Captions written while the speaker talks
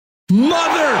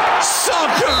Mother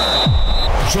Soccer.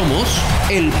 Somos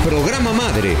el programa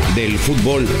madre del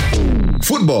fútbol.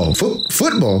 Football?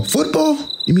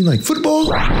 You mean like football?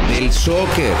 Del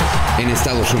soccer en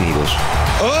Estados Unidos.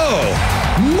 Oh,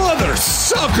 Mother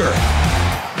Soccer.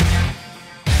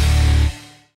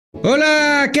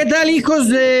 Hola, ¿qué tal, hijos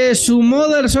de su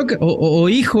Mother Soccer? O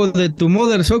hijo de tu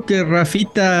Mother Soccer,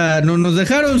 Rafita. No, nos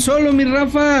dejaron solo, mi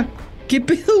Rafa. ¿Qué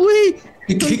pedo, güey?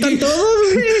 ¿Dónde están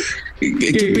todos, güey?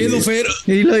 ¿Qué pedo, Fer?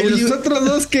 ¿Y los otros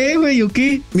dos qué, güey? ¿O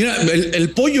qué? Mira,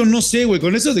 el pollo no sé, güey.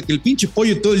 Con eso de que el pinche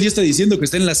pollo todo el día está diciendo que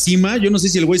está en la cima. Yo no sé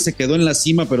si el güey se quedó en la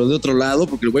cima, pero de otro lado,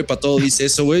 porque el güey para todo dice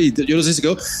eso, güey. Yo no sé si se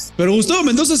quedó. Pero Gustavo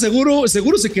Mendoza seguro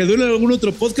se quedó en algún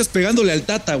otro podcast pegándole al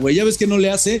Tata, güey. Ya ves que no le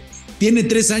hace. Tiene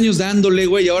 3 años dándole,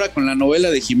 güey, y ahora con la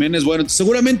novela de Jiménez, bueno,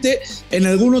 seguramente en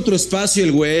algún otro espacio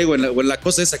el güey, o en la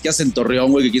cosa esa que hace en Torreón,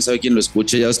 güey, que quién sabe quién lo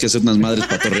escuche, ya ves que hace unas madres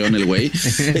para Torreón el güey.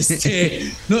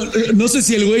 No sé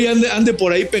si el güey ande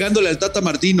por ahí pegándole al Tata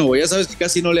Martino, güey, ya sabes que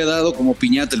casi no le ha dado como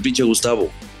piñata el pinche Gustavo.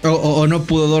 O no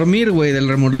pudo dormir, güey, del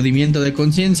remordimiento de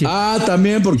conciencia. Ah,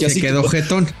 también, porque así quedó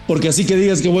jetón. Porque así que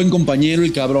digas que buen compañero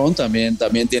y cabrón, también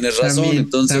tienes razón.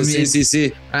 Entonces, también.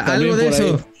 Sí. Algo de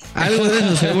eso. Ahí. Algo de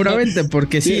eso, seguramente,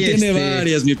 porque sí. Tiene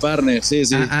varias, mi partner, sí.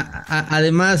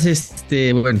 Además,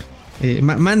 bueno,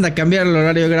 manda a cambiar el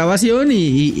horario de grabación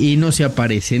y no se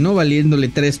aparece, ¿no? Valiéndole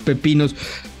 3 pepinos.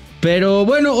 Pero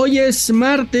bueno, hoy es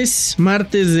martes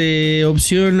de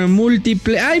opción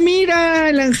múltiple. ¡Ay, mira!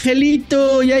 El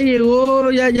angelito ya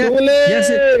llegó, ya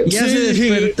se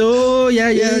despertó, ya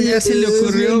se le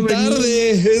ocurrió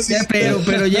tarde.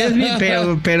 Pero ya es bien,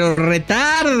 pero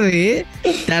retarde, ¿eh?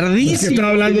 Tardísimo. Es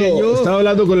que estaba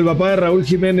hablando con el papá de Raúl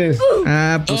Jiménez.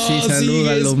 Ah, pues sí,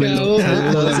 salúdalo,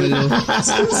 salúdalo.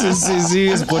 Sí,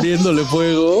 poniéndole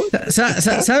fuego.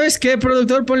 ¿Sabes qué,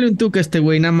 productor? Ponle un tuca a este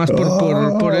güey, nada más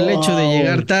por el hecho de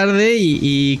llegar tarde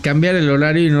y cambiar el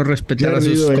horario y no respetar a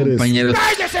sus compañeros.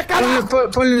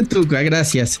 Ponle un tuca,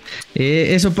 gracias.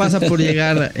 Eso pasa por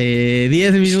llegar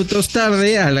 10 minutos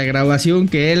tarde a la grabación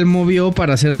que él movió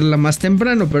para hacerla más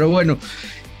temprano, pero bueno.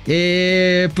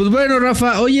 Pues bueno,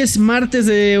 Rafa, hoy es martes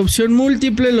de opción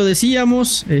múltiple, lo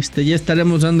decíamos, ya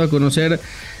estaremos dando a conocer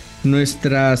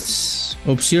nuestras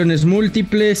opciones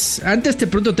múltiples. Antes te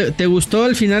pregunto, ¿te gustó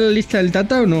al final la lista del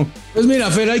Tata o no? Pues mira,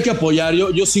 Fer, hay que apoyar.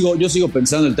 Yo sigo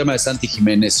pensando en el tema de Santi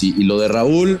Jiménez y lo de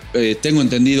Raúl. Tengo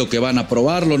entendido que van a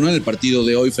probarlo, ¿no? En el partido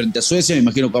de hoy frente a Suecia. Me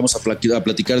imagino que vamos a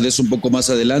platicar de eso un poco más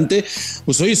adelante.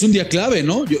 Pues hoy es un día clave,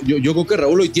 ¿no? Yo creo que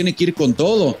Raúl hoy tiene que ir con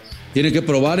todo. Tiene que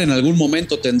probar, en algún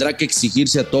momento tendrá que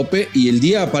exigirse a tope y el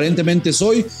día aparentemente es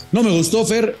hoy. No me gustó,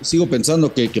 Fer, sigo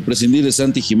pensando que prescindir de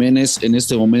Santi Jiménez en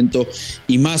este momento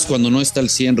y más cuando no está al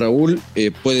 100 Raúl,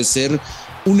 puede ser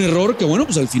un error que bueno,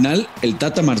 pues al final el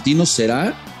Tata Martino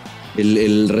será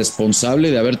el responsable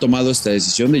de haber tomado esta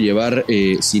decisión de llevar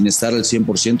sin estar al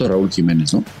 100% a Raúl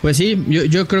Jiménez, ¿no? Pues sí,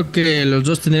 yo creo que los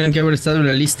dos tendrían que haber estado en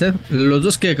la lista, los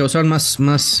dos que causaron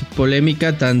más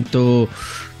polémica, tanto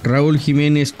Raúl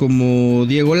Jiménez como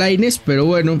Diego Lainez, pero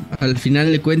bueno, al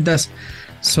final de cuentas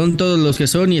son todos los que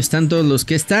son y están todos los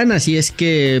que están, así es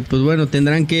que pues bueno,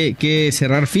 tendrán que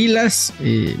cerrar filas,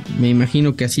 me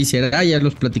imagino que así será, ya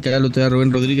los platicará el otro día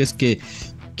Rubén Rodríguez que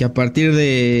a partir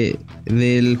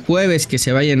del jueves que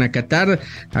se vayan a Qatar,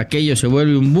 aquello se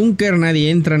vuelve un búnker,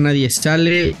 nadie entra, nadie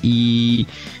sale y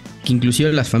que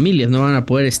inclusive las familias no van a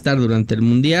poder estar durante el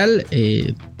Mundial,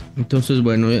 entonces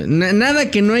bueno,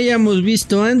 nada que no hayamos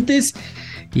visto antes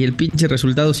y el pinche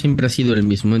resultado siempre ha sido el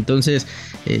mismo, entonces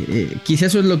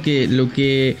quizás eso es lo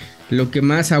que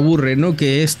más aburre, ¿no?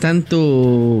 Que es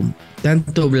tanto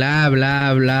bla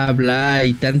bla bla bla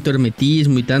y tanto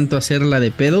hermetismo y tanto hacerla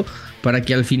de pedo para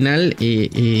que al final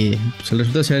pues el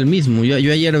resultado sea el mismo. Yo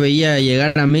ayer veía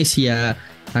llegar a Messi a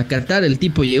Qatar, el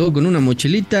tipo llegó con una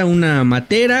mochilita, una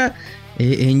matera,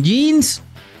 en jeans,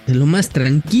 de lo más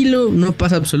tranquilo, no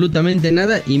pasa absolutamente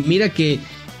nada y mira que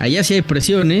allá sí hay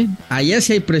presión, allá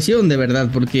sí hay presión de verdad,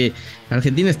 porque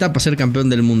Argentina está para ser campeón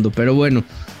del mundo, pero bueno,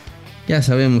 ya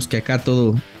sabemos que acá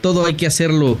todo hay que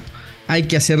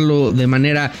hacerlo de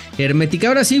manera hermética.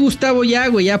 Ahora sí, Gustavo, ya,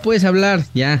 güey, ya puedes hablar,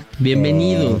 ya,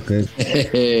 bienvenido. Okay.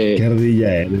 Qué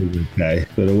ardilla eres,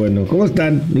 pero bueno, ¿cómo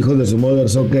están, hijos de su Mother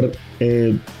Soccer?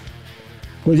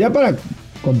 Pues ya para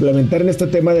complementar en este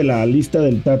tema de la lista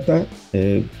del Tata,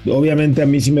 obviamente a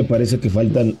mí sí me parece que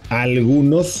faltan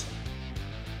algunos.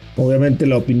 Obviamente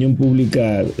la opinión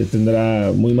pública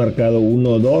tendrá muy marcado 1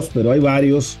 o 2, pero hay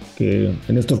varios que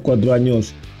en estos 4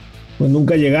 años pues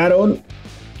nunca llegaron,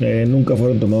 nunca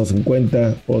fueron tomados en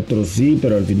cuenta, otros sí,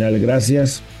 pero al final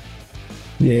gracias.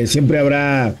 Siempre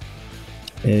habrá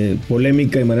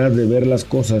polémica y maneras de ver las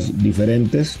cosas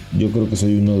diferentes. Yo creo que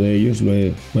soy uno de ellos, lo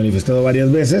he manifestado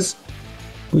varias veces.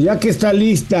 Pues ya que está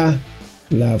lista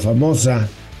la famosa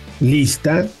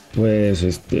lista, pues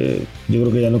yo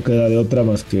creo que ya no queda de otra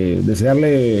más que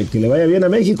desearle que le vaya bien a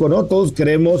México, ¿no? Todos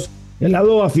queremos, el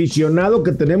lado aficionado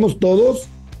que tenemos todos,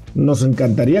 nos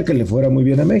encantaría que le fuera muy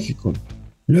bien a México.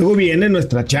 Luego viene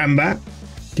nuestra chamba,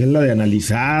 que es la de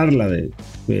analizar, la de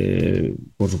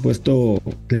por supuesto,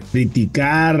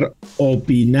 criticar,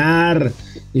 opinar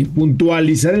y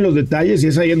puntualizar en los detalles, y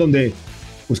es ahí en donde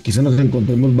pues quizá nos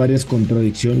encontremos varias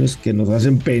contradicciones que nos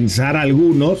hacen pensar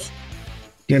algunos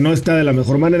que no está de la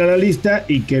mejor manera la lista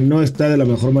y que no está de la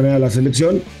mejor manera la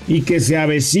selección y que se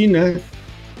avecina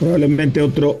probablemente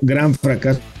otro gran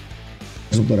fracaso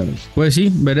para mí. Pues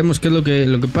sí, veremos qué es lo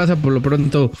que pasa. Por lo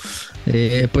pronto,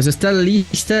 pues está la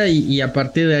lista y a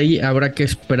partir de ahí habrá que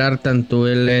esperar tanto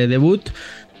el debut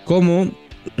como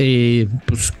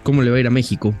pues cómo le va a ir a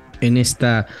México en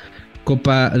esta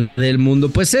Copa del Mundo.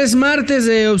 Pues es martes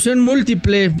de opción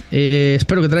múltiple.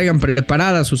 Espero que traigan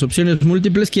preparadas sus opciones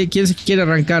múltiples. ¿Quién se quiere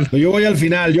arrancar? Yo voy al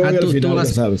final, tú vas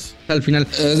ya sabes. Al final.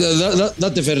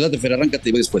 Date Fer, arráncate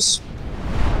y voy después.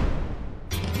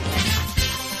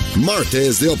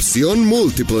 Martes de opción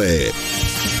múltiple.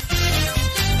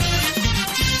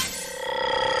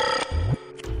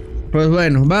 Pues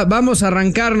bueno, vamos a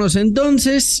arrancarnos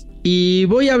entonces y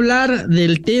voy a hablar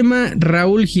del tema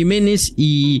Raúl Jiménez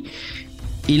y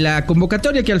la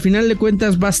convocatoria que al final de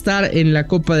cuentas va a estar en la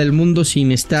Copa del Mundo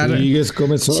sin estar al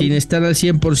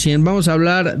 100%. Vamos a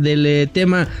hablar del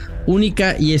tema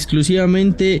única y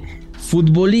exclusivamente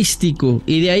futbolístico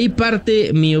y de ahí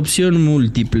parte mi opción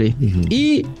múltiple.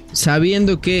 Y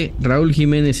sabiendo que Raúl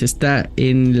Jiménez está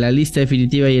en la lista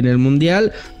definitiva y en el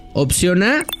Mundial, opción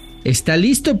A, está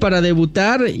listo para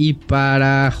debutar y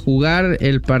para jugar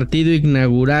el partido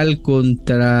inaugural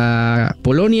contra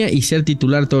Polonia y ser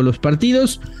titular todos los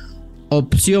partidos.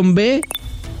 Opción B,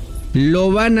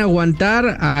 lo van a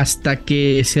aguantar hasta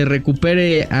que se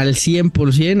recupere al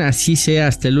 100%, así sea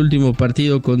hasta el último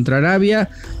partido contra Arabia.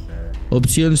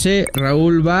 Opción C,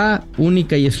 Raúl va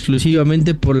única y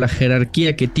exclusivamente por la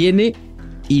jerarquía que tiene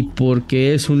y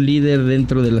porque es un líder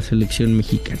dentro de la selección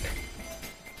mexicana.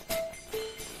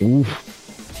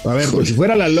 A ver, pues si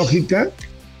fuera la lógica,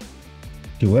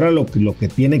 si fuera lo que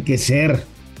tiene que ser,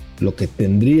 lo que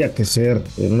tendría que ser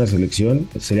en una selección,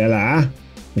 sería la A.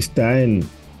 Está en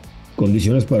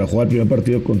condiciones para jugar el primer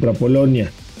partido contra Polonia.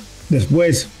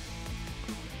 Después,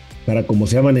 para cómo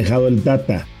se ha manejado el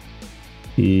Tata,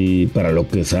 y para lo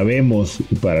que sabemos,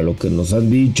 y para lo que nos han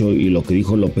dicho, y lo que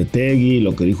dijo Lopetegui,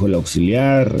 lo que dijo el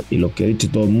auxiliar, y lo que ha dicho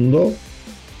todo el mundo,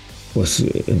 pues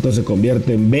entonces se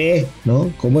convierte en B,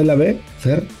 ¿no? ¿Cómo es la B,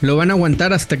 Fer? Lo van a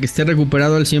aguantar hasta que esté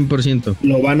recuperado al 100%.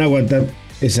 Lo van a aguantar,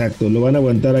 exacto, lo van a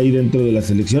aguantar ahí dentro de la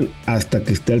selección hasta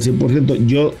que esté al 100%.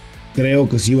 Yo creo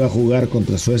que sí va a jugar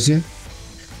contra Suecia,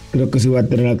 creo que sí va a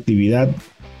tener actividad,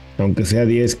 aunque sea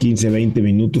 10, 15, 20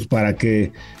 minutos, para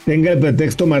que tenga el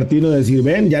pretexto Martino de decir,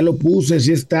 ven, ya lo puse,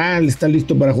 sí está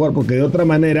listo para jugar, porque de otra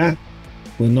manera,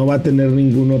 pues no va a tener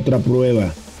ninguna otra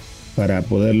prueba para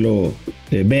poderlo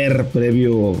ver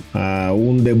previo a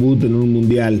un debut en un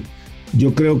mundial.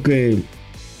 Yo creo que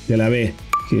la ve,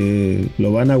 que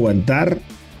lo van a aguantar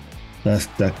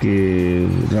hasta que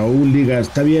Raúl diga,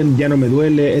 está bien, ya no me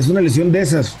duele. Es una lesión de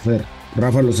esas, Fer,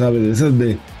 Rafa lo sabe, de esas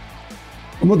de,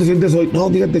 ¿cómo te sientes hoy? No,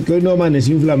 fíjate que hoy no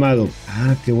amanecí inflamado.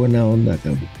 Ah, qué buena onda,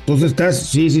 cabrón. Entonces estás,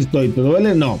 sí estoy. ¿Te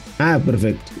duele? No. Ah,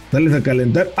 perfecto. Sales a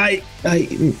calentar. Ay.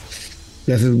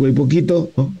 Te haces güey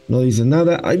poquito, no dices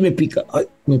nada. Ay, me pica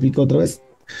otra vez.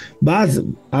 Vas,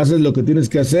 haces lo que tienes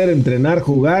que hacer, entrenar,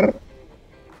 jugar.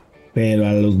 Pero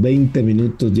a los 20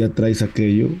 minutos ya traes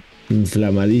aquello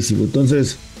inflamadísimo.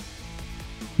 Entonces,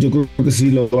 yo creo que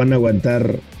sí lo van a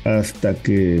aguantar hasta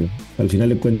que al final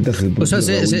de cuentas o sea,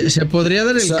 se podría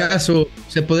dar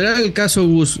el caso,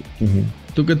 Gus,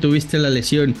 tú que tuviste la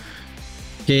lesión,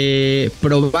 que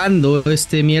probando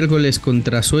este miércoles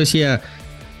contra Suecia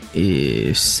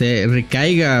se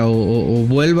recaiga o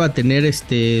vuelva a tener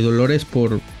dolores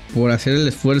por hacer el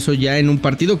esfuerzo ya en un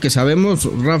partido que sabemos,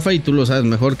 Rafa, y tú lo sabes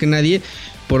mejor que nadie,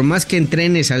 por más que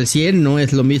entrenes al 100, no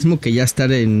es lo mismo que ya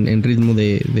estar en ritmo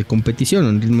de competición,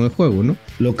 en ritmo de juego, ¿no?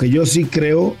 Lo que yo sí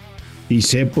creo y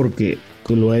sé, porque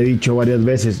lo he dicho varias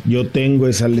veces, yo tengo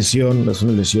esa lesión, es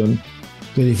una lesión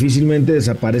que difícilmente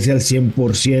desaparece al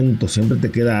 100%, siempre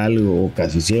te queda algo, o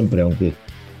casi siempre, aunque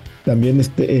también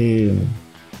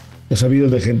he sabido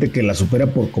de gente que la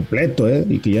supera por completo,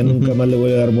 y que ya nunca más le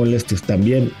voy a dar molestias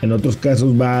también. En otros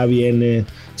casos viene,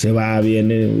 se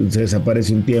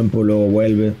desaparece un tiempo, luego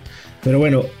vuelve. Pero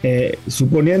bueno,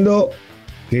 suponiendo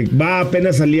que va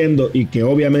apenas saliendo y que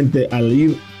obviamente al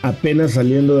ir apenas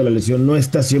saliendo de la lesión no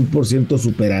está 100%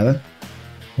 superada,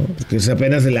 ¿no? Que es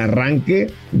apenas el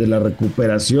arranque de la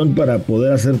recuperación para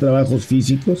poder hacer trabajos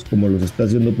físicos como los está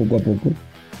haciendo poco a poco.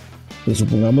 Pues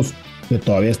supongamos que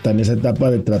todavía está en esa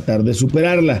etapa de tratar de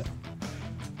superarla.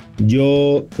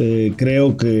 Yo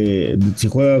creo que si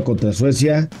juega contra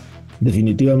Suecia,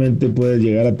 definitivamente puede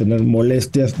llegar a tener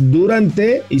molestias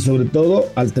durante y sobre todo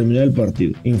al terminar el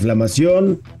partido.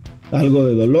 Inflamación, algo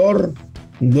de dolor,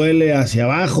 duele hacia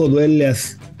abajo, duele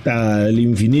hasta el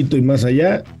infinito y más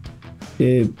allá.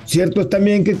 Cierto es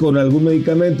también que con algún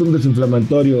medicamento, un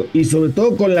desinflamatorio y sobre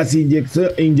todo con las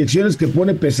inyecciones que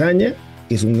pone Pesaña,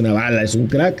 que es una bala, es un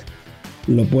crack,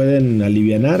 lo pueden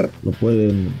alivianar, lo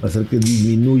pueden hacer que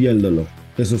disminuya el dolor,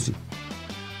 eso sí.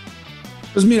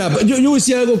 Pues mira, yo voy a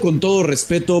decir algo con todo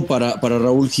respeto para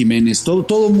Raúl Jiménez.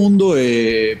 Todo mundo,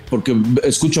 porque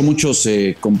escucho a muchos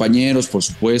compañeros, por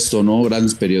supuesto, ¿no?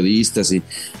 Grandes periodistas y...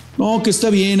 No, que está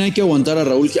bien, hay que aguantar a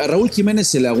Raúl. A Raúl Jiménez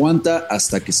se le aguanta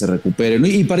hasta que se recupere, ¿no?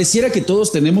 Y pareciera que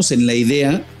todos tenemos en la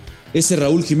idea ese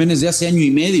Raúl Jiménez de hace año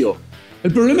y medio.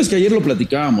 El problema es que ayer lo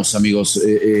platicábamos, amigos,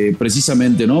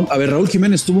 precisamente, ¿no? A ver, Raúl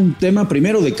Jiménez tuvo un tema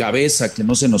primero de cabeza, que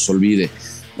no se nos olvide.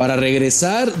 Para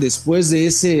regresar después de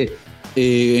ese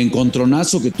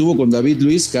encontronazo que tuvo con David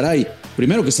Luiz, caray,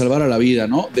 primero que salvara la vida,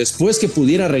 ¿no? Después que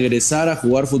pudiera regresar a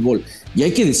jugar fútbol. Y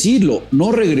hay que decirlo,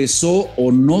 no regresó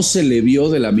o no se le vio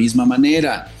de la misma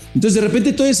manera. Entonces de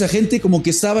repente toda esa gente como que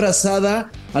está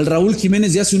abrazada al Raúl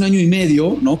Jiménez de hace un año y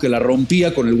medio, ¿no? Que la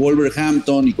rompía con el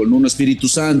Wolverhampton y con un Espíritu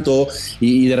Santo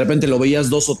y de repente lo veías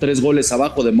 2 o 3 goles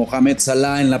abajo de Mohamed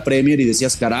Salah en la Premier y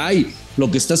decías, caray,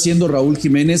 lo que está haciendo Raúl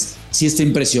Jiménez sí está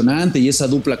impresionante y esa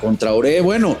dupla contra Oré,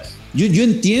 bueno... Yo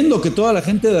entiendo que toda la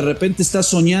gente de repente está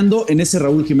soñando en ese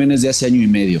Raúl Jiménez de hace año y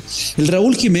medio. El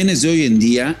Raúl Jiménez de hoy en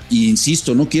día, y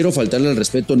insisto, no quiero faltarle al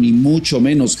respeto ni mucho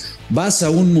menos, vas a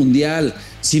un mundial,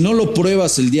 si no lo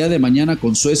pruebas el día de mañana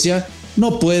con Suecia,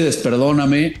 no puedes,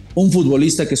 perdóname, un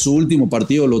futbolista que su último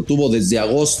partido lo tuvo desde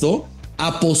agosto,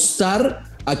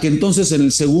 apostar a que entonces en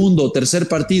el segundo o tercer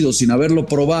partido, sin haberlo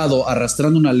probado,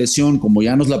 arrastrando una lesión, como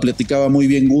ya nos la platicaba muy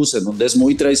bien Gus, en donde es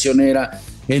muy traicionera,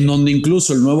 en donde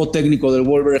incluso el nuevo técnico del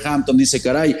Wolverhampton dice,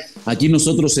 caray, aquí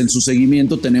nosotros en su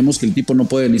seguimiento tenemos que el tipo no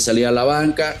puede ni salir a la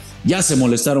banca, ya se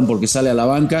molestaron porque sale a la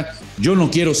banca, yo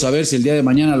no quiero saber si el día de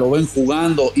mañana lo ven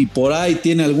jugando y por ahí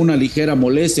tiene alguna ligera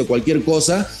molestia o cualquier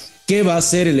cosa, ¿qué va a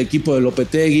hacer el equipo de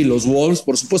Lopetegui, los Wolves?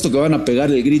 Por supuesto que van a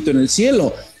pegar el grito en el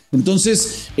cielo.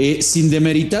 Entonces, sin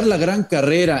demeritar la gran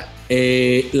carrera,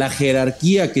 la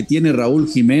jerarquía que tiene Raúl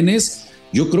Jiménez,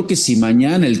 yo creo que si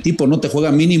mañana el tipo no te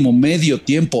juega mínimo medio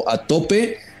tiempo a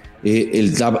tope,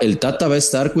 el Tata va a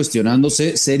estar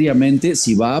cuestionándose seriamente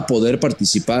si va a poder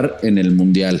participar en el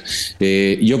Mundial.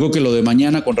 Yo creo que lo de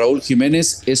mañana con Raúl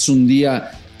Jiménez es un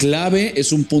día clave,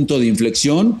 es un punto de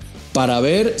inflexión para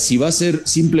ver si va a ser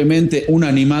simplemente un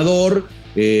animador,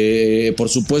 por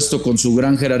supuesto con su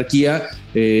gran jerarquía,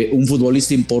 un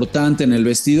futbolista importante en el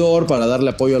vestidor para darle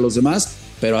apoyo a los demás,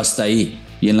 pero hasta ahí.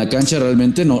 Y en la cancha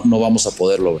realmente no vamos a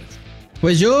poderlo ver.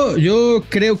 Pues yo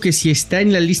creo que si está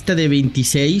en la lista de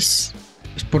 26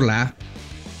 es por la A,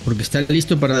 porque está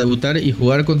listo para debutar y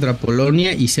jugar contra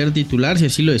Polonia y ser titular si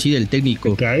así lo decide el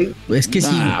técnico. Okay. Es que sí,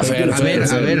 a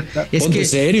ver, es ponte que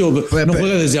serio, no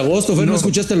juega desde agosto, Fer, ¿no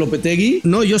escuchaste a Lopetegui?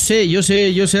 No, yo sé,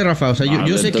 Rafa, o sea,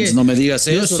 yo sé que no me digas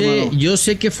eso, yo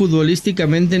sé que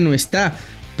futbolísticamente no está,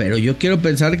 pero yo quiero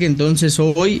pensar que entonces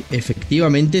hoy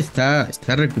efectivamente está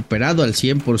recuperado al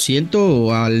 100%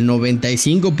 o al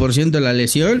 95% de la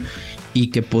lesión y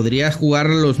que podría jugar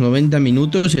los 90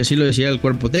 minutos, y así lo decía el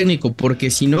cuerpo técnico, porque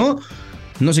si no,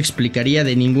 no se explicaría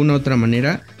de ninguna otra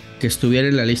manera que estuviera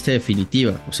en la lista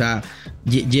definitiva. O sea,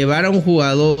 llevar a un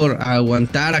jugador a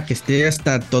aguantar a que esté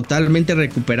hasta totalmente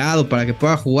recuperado para que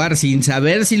pueda jugar sin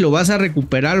saber si lo vas a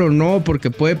recuperar o no, porque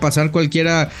puede pasar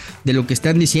cualquiera de lo que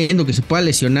están diciendo, que se pueda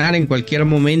lesionar en cualquier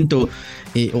momento,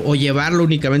 o llevarlo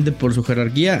únicamente por su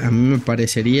jerarquía, a mí me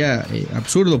parecería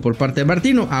absurdo por parte de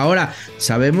Martino. Ahora,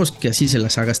 sabemos que así se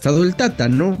las ha gastado el Tata,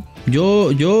 ¿no?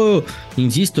 Yo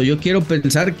insisto, yo quiero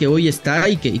pensar que hoy está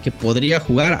y que podría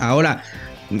jugar. Ahora,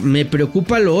 me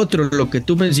preocupa lo otro, lo que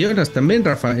tú mencionas también,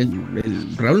 Rafa. El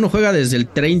Raúl no juega desde el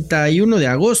 31 de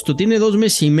agosto. Tiene 2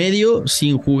 meses y medio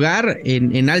sin jugar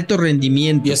en alto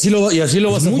rendimiento. Y así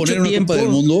lo vas a poner en una Copa del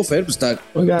Mundo, Fer. Pues está,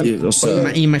 o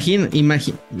sea,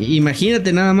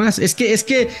 imagínate nada más. Es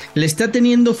que le está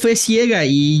teniendo fe ciega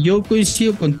y yo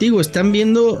coincido contigo. Están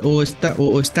viendo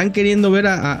o están queriendo ver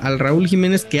al Raúl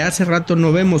Jiménez que hace rato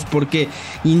no vemos, porque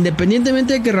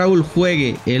independientemente de que Raúl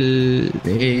juegue,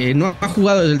 no ha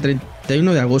jugado desde el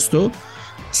 31 de agosto,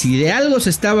 si de algo se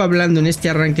estaba hablando en este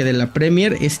arranque de la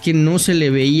Premier, es que no se le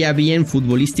veía bien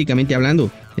futbolísticamente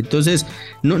hablando. Entonces,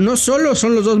 no solo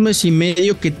son los 2 meses y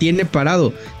medio que tiene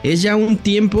parado, es ya un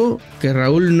tiempo que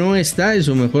Raúl no está en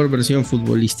su mejor versión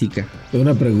futbolística.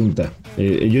 Una pregunta.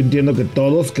 Yo entiendo que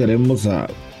todos queremos a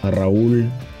Raúl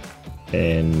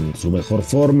en su mejor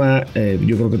forma.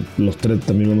 Yo creo que los tres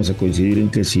también vamos a coincidir en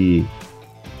que si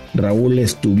Raúl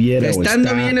estuviera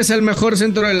estando bien, es el mejor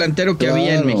centro delantero que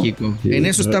había en México. Sí, en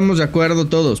eso estamos de acuerdo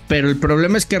todos. Pero el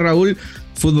problema es que Raúl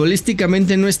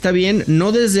futbolísticamente no está bien,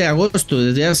 no desde agosto,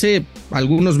 desde hace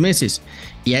algunos meses.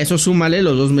 Y a eso súmale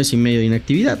los 2 meses y medio de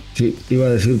inactividad. Sí, iba a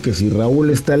decir que si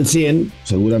Raúl está al 100,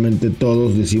 seguramente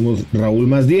todos decimos Raúl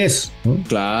más 10, ¿no?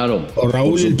 Claro. O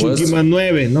Raúl y el Chucky más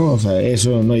 9, ¿no? O sea,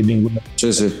 eso no hay ninguna.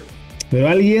 Sí, sí. Pero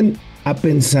alguien ha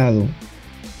pensado,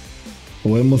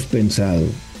 o hemos pensado,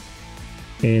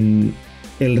 en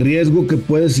el riesgo que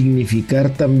puede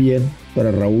significar también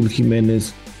para Raúl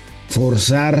Jiménez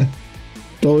forzar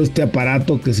todo este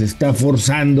aparato que se está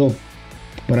forzando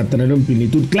para tenerlo en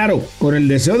plenitud. Claro, con el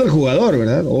deseo del jugador,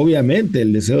 ¿verdad? Obviamente,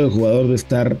 el deseo del jugador de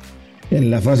estar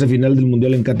en la fase final del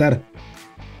Mundial en Qatar.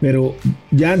 Pero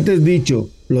ya antes dicho,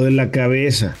 lo de la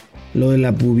cabeza, lo de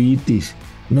la pubitis,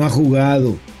 no ha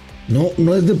jugado.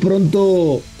 No es de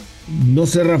pronto... No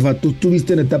sé, Rafa, tú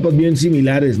estuviste en etapas bien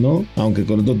similares, ¿no? Aunque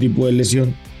con otro tipo de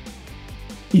lesión.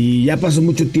 Y ya pasó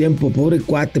mucho tiempo, pobre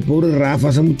cuate, pobre Rafa,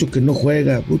 hace mucho que no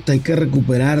juega, puta, hay que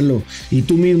recuperarlo. Y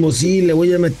tú mismo, sí, le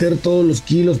voy a meter todos los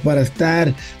kilos para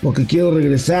estar, porque quiero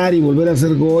regresar y volver a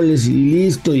hacer goles y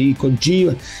listo, y con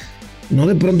Chivas. No,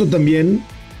 de pronto también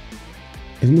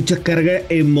es mucha carga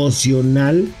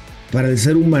emocional para el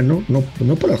ser humano,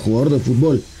 no para el jugador de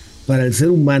fútbol, para el ser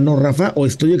humano, Rafa, ¿o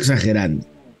estoy exagerando?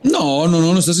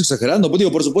 No estás exagerando. Pues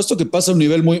digo, por supuesto que pasa a un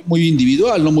nivel muy, muy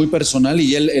individual, no muy personal,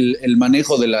 y el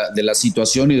manejo de la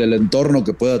situación y del entorno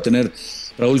que pueda tener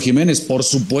Raúl Jiménez, por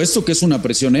supuesto que es una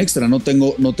presión extra, no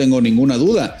tengo ninguna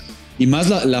duda. Y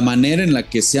más la manera en la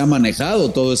que se ha manejado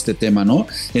todo este tema, ¿no?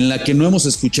 En la que no hemos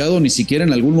escuchado ni siquiera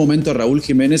en algún momento a Raúl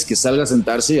Jiménez que salga a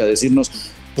sentarse y a decirnos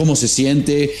cómo se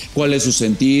siente, cuál es su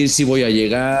sentir, si voy a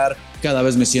llegar, cada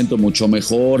vez me siento mucho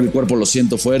mejor, el cuerpo lo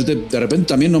siento fuerte. De repente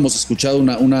también no hemos escuchado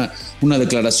una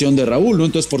declaración de Raúl, ¿no?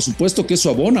 Entonces, por supuesto que eso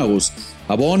abona, Gus.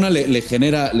 Abona, le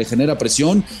genera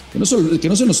presión. Que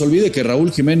no se nos olvide que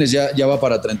Raúl Jiménez ya va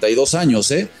para 32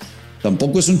 años, ¿eh?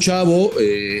 Tampoco es un chavo,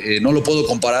 no lo puedo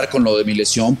comparar con lo de mi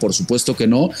lesión, por supuesto que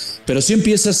no, pero sí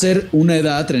empieza a ser una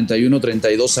edad, 31,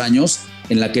 32 años,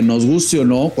 en la que nos guste o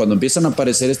no, cuando empiezan a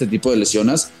aparecer este tipo de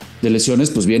lesiones,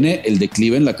 pues viene el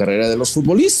declive en la carrera de los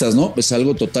futbolistas, ¿no? Es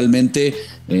algo totalmente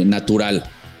natural.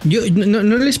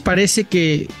 ¿No les parece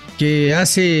que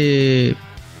hace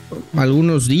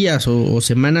algunos días o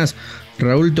semanas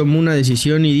Raúl tomó una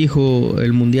decisión y dijo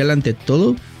el Mundial ante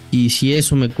todo? Y si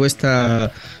eso me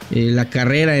cuesta la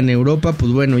carrera en Europa,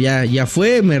 pues bueno, ya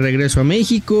fue, me regreso a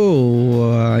México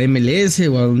o a MLS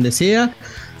o a donde sea.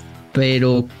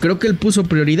 Pero creo que él puso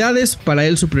prioridades. Para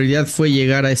él su prioridad fue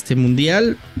llegar a este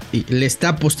Mundial. Y le está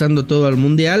apostando todo al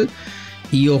Mundial.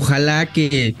 Y ojalá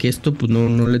que esto pues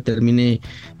no le termine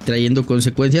trayendo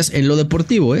consecuencias en lo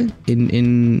deportivo, en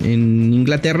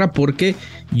Inglaterra, porque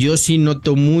yo sí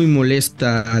noto muy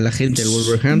molesta a la gente del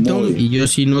Wolverhampton. Y yo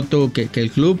sí noto que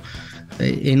el club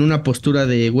en una postura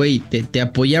de güey, te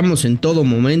apoyamos en todo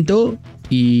momento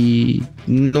y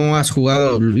no has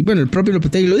jugado, bueno, el propio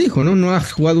Lopetegui lo dijo, no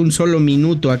has jugado un solo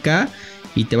minuto acá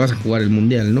y te vas a jugar el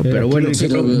Mundial, ¿no? Pero bueno,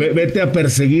 vete a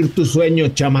perseguir tu sueño,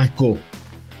 chamaco.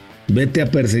 Vete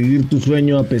a perseguir tu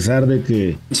sueño a pesar de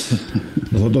que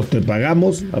nosotros te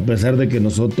pagamos, a pesar de que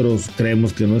nosotros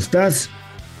creemos que no estás.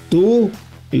 Tú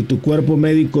y tu cuerpo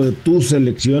médico de tu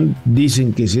selección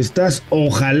dicen que sí estás.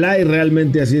 Ojalá y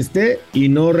realmente así esté y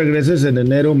no regreses en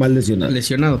enero mal lesionado.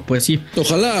 Lesionado, pues sí.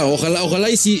 Ojalá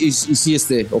y sí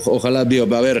esté. Ojalá,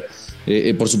 digo, a ver,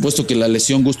 por supuesto que la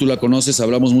lesión, Gus, tú la conoces,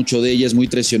 hablamos mucho de ella, es muy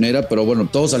traicionera, pero bueno,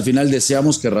 todos al final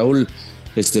deseamos que Raúl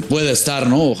pueda estar,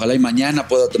 ¿no? Ojalá y mañana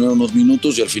pueda tener unos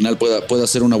minutos y al final pueda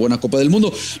hacer una buena Copa del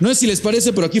Mundo. No sé si les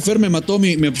parece, pero aquí Fer me mató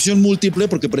mi opción múltiple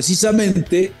porque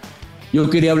precisamente yo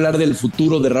quería hablar del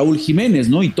futuro de Raúl Jiménez,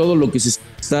 ¿no? Y todo lo que se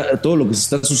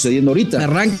está sucediendo ahorita.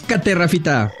 Arráncate,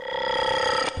 Rafita.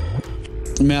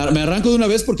 Me arranco de una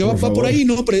vez porque va por ahí,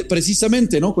 ¿no?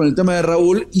 Precisamente, ¿no? Con el tema de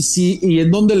Raúl y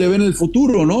en dónde le ven el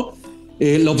futuro, ¿no?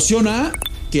 La opción A,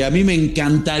 que a mí me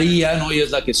encantaría, ¿no? Y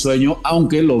es la que sueño,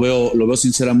 aunque lo veo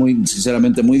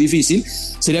sinceramente muy difícil,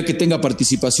 sería que tenga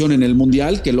participación en el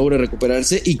Mundial, que logre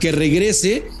recuperarse y que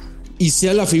regrese y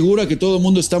sea la figura que todo el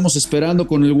mundo estamos esperando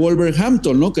con el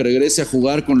Wolverhampton, ¿no? Que regrese a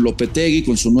jugar con Lopetegui,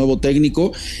 con su nuevo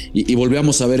técnico, y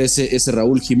volvamos a ver ese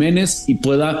Raúl Jiménez y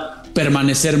pueda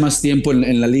permanecer más tiempo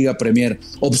en la Liga Premier.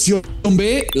 Opción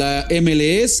B, la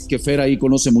MLS, que Fer ahí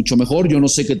conoce mucho mejor. Yo no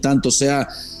sé qué tanto sea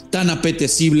tan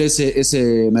apetecible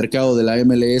ese mercado de la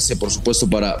MLS, por supuesto,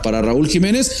 para Raúl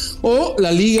Jiménez, o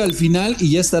la Liga al final,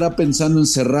 y ya estará pensando en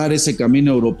cerrar ese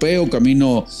camino europeo,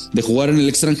 camino de jugar en el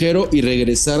extranjero y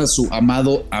regresar a su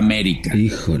amado América.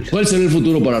 Híjole. ¿Cuál será el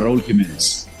futuro para Raúl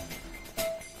Jiménez?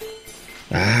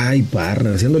 Ay,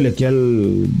 Parra, haciéndole aquí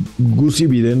al Gusi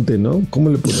Vidente, ¿no? ¿Cómo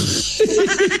le ponemos?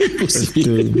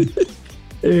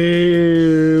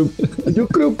 Yo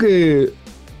creo que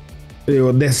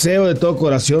deseo de todo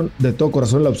corazón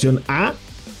la opción A,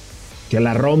 que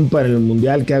la rompa en el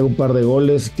Mundial, que haga un par de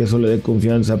goles, que eso le dé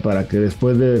confianza para que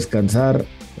después de descansar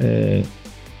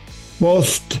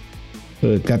post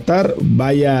Qatar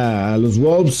vaya a los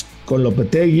Wolves con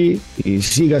Lopetegui y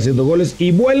siga haciendo goles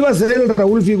y vuelva a ser el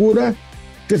Raúl figura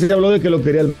que se habló de que lo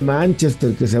quería el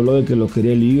Manchester, que se habló de que lo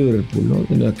quería el Liverpool, ¿no?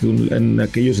 En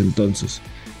aquellos entonces.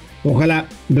 Ojalá,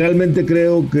 realmente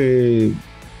creo que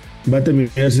va a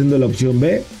terminar siendo la opción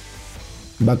B.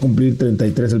 Va a cumplir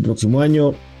 33 el próximo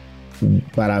año.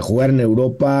 Para jugar en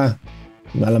Europa,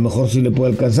 a lo mejor sí le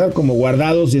puede alcanzar. Como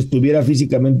Guardado, si estuviera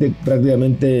físicamente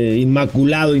prácticamente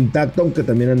inmaculado, intacto, aunque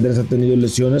también Andrés ha tenido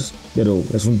lesiones, pero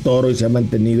es un toro y se ha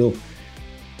mantenido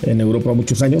en Europa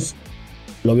muchos años.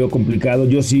 Lo veo complicado.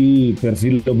 Yo sí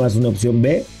perfilo más una opción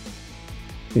B.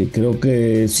 Creo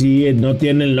que sí, no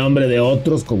tiene el nombre de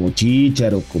otros como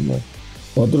Chícharo, como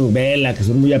otros Vela, que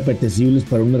son muy apetecibles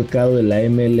para un mercado de la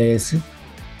MLS.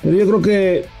 Pero yo creo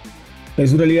que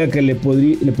es una liga que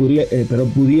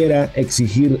pudiera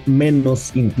exigir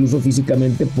menos, incluso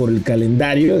físicamente, por el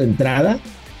calendario de entrada.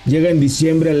 Llega en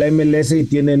diciembre a la MLS y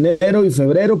tiene enero y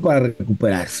febrero para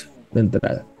recuperarse de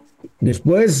entrada.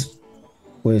 Después,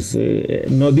 pues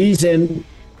nos dicen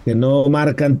que no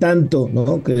marcan tanto,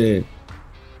 ¿no? Que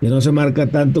no se marca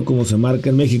tanto como se marca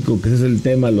en México, que ese es el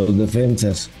tema, los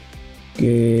defensas.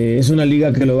 Que es una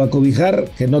liga que lo va a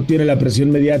cobijar, que no tiene la presión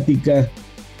mediática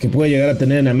que puede llegar a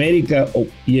tener en América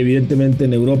y evidentemente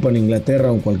en Europa, en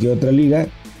Inglaterra o en cualquier otra liga.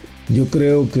 Yo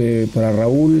creo que para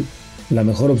Raúl la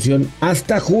mejor opción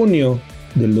hasta junio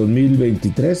del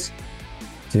 2023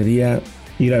 sería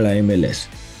ir a la MLS.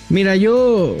 Mira,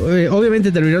 yo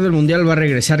obviamente terminando el Mundial va a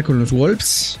regresar con los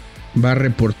Wolves, va a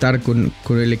reportar con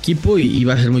el equipo y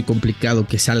va a ser muy complicado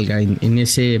que salga en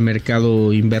ese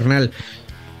mercado invernal.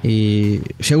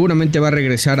 Seguramente va a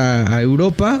regresar a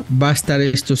Europa, va a estar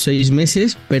estos 6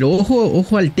 meses, pero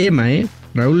ojo al tema,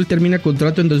 Raúl termina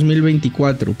contrato en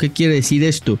 2024. ¿Qué quiere decir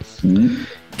esto?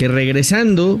 Que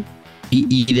regresando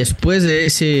y después de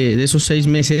esos 6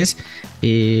 meses,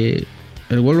 el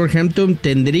Wolverhampton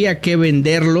tendría que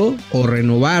venderlo o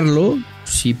renovarlo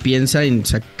si piensa en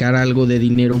sacar algo de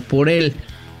dinero por él.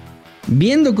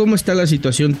 Viendo cómo está la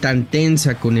situación tan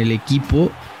tensa con el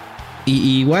equipo,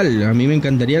 y igual a mí me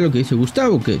encantaría lo que dice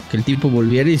Gustavo, que el tipo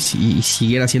volviera y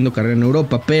siguiera haciendo carrera en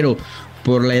Europa, pero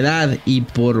por la edad y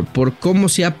por cómo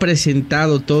se ha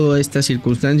presentado toda esta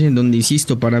circunstancia, en donde,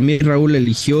 insisto, para mí Raúl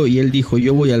eligió y él dijo: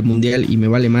 yo voy al Mundial y me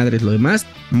vale madres lo demás,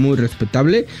 muy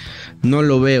respetable. No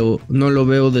lo veo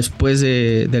después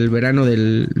del verano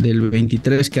del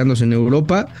 23 quedándose en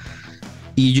Europa,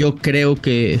 y yo creo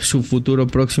que su futuro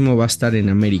próximo va a estar en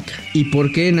América. ¿Y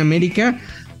por qué en América?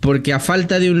 Porque a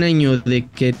falta de un año de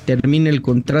que termine el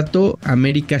contrato,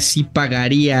 América sí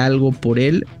pagaría algo por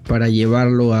él para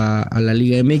llevarlo a la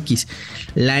Liga MX.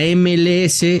 La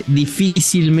MLS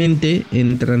difícilmente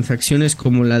en transacciones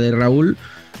como la de Raúl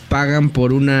pagan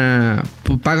por la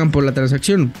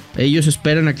transacción. Ellos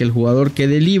esperan a que el jugador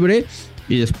quede libre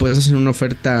y después hacen una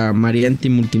oferta mareante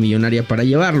y multimillonaria para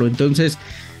llevarlo. Entonces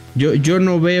yo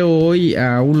no veo hoy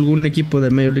a algún equipo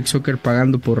de Major League Soccer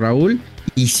pagando por Raúl,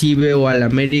 y sí veo al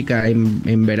América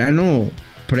en verano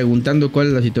preguntando cuál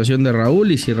es la situación de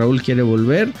Raúl y si Raúl quiere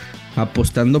volver,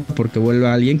 apostando porque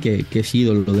vuelva alguien que es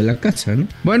ídolo de la casa, ¿no?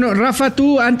 Bueno, Rafa,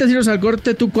 tú, antes de irnos al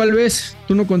corte, ¿tú cuál ves?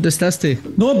 Tú no contestaste.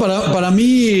 No, para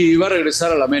mí va a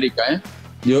regresar al América, ¿eh?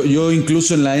 Yo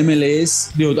incluso en la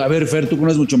MLS, a ver, Fer, tú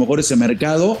conoces mucho mejor ese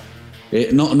mercado.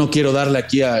 No quiero darle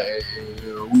aquí a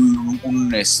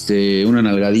una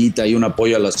nalgadita y un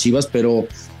apoyo a las Chivas, pero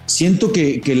siento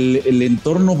que el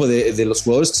entorno de los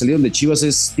jugadores que salieron de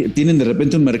Chivas tienen de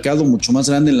repente un mercado mucho más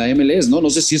grande en la MLS, ¿no? No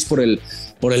sé si es por el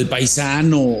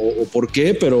paisano o por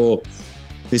qué, pero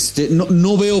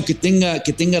no veo que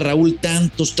tenga Raúl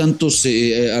tantos,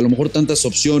 a lo mejor tantas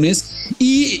opciones.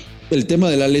 Y el tema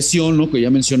de la lesión, ¿no? Que ya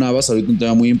mencionabas, ahorita un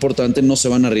tema muy importante, no se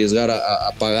van a arriesgar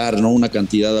a pagar, ¿no? Una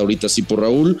cantidad ahorita así por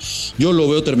Raúl. Yo lo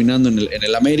veo terminando en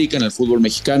el América, en el fútbol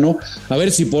mexicano. A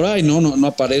ver si por ahí no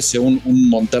aparece un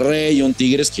Monterrey, un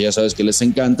Tigres, que ya sabes que les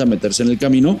encanta meterse en el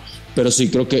camino. Pero sí,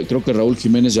 creo que Raúl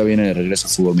Jiménez ya viene de regreso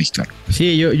al fútbol mexicano.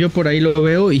 Sí, yo por ahí lo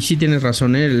veo y sí tienes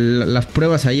razón, ¿eh? Las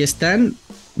pruebas ahí están.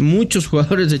 Muchos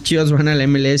jugadores de Chivas van a la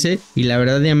MLS y la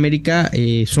verdad de América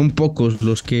son pocos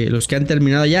los que han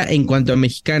terminado ya en cuanto a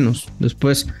mexicanos.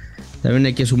 Después también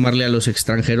hay que sumarle a los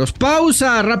extranjeros.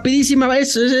 ¡Pausa! Rapidísima,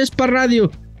 es para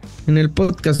radio. En el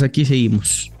podcast aquí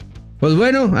seguimos. Pues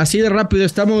bueno, así de rápido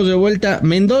estamos de vuelta.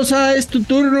 Mendoza, es tu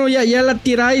turno, ya la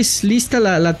tiráis. ¿Lista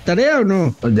la tarea o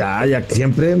no? Ya,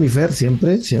 siempre, mi Fer,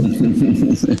 siempre.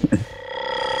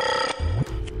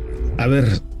 A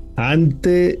ver,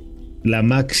 ante la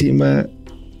máxima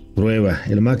prueba,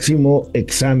 el máximo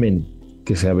examen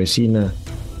que se avecina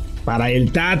para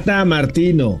el Tata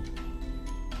Martino,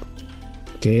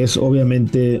 que es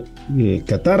obviamente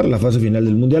Qatar, la fase final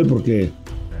del Mundial, porque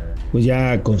pues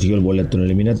ya consiguió el boleto en la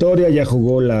eliminatoria, ya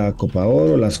jugó la Copa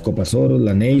Oro, las Copas Oro,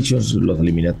 la Nations, las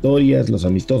eliminatorias, los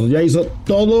amistosos, ya hizo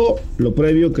todo lo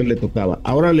previo que le tocaba.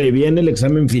 Ahora le viene el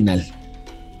examen final,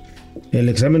 el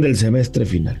examen del semestre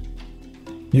final.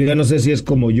 Yo ya no sé si es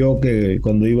como yo, que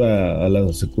cuando iba a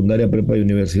la secundaria, prepa y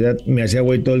universidad me hacía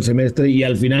güey todo el semestre y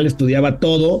al final estudiaba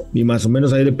todo y más o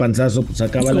menos ahí de panzazo pues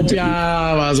sacaba la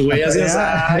estudiabas, güey, hacías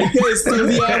ay, que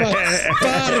estudiabas.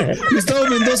 Par, Gustavo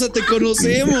Mendoza, te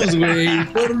conocemos, güey.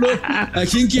 ¿A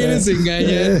quién quieres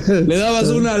engañar? Le dabas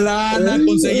una lana,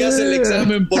 conseguías el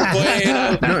examen por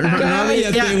fuera.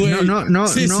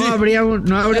 No habría un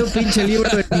pinche libro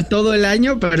en todo el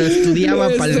año, pero estudiaba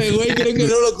para el güey, creo que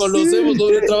no lo conocemos,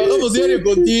 trabajamos diario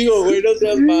contigo, güey, no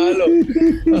seas malo.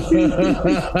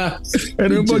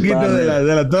 Pero un poquito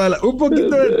un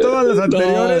poquito de todas las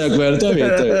anteriores. No, de acuerdo, está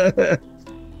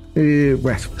bien.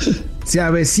 Bueno, se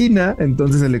avecina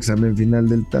entonces el examen final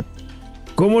del Tata.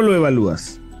 ¿Cómo lo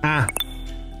evalúas? Ha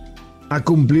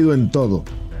cumplido en todo.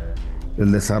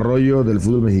 El desarrollo del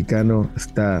fútbol mexicano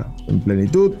está en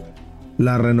plenitud.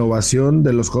 La renovación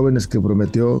de los jóvenes que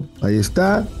prometió, ahí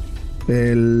está.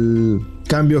 El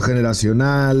cambio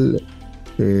generacional,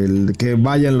 el que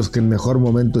vayan los que en mejor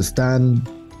momento están,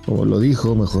 como lo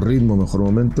dijo, mejor ritmo, mejor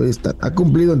momento, ahí está. Ha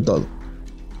cumplido en todo.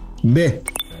 B,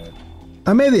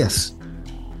 a medias.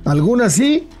 Algunas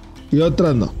sí y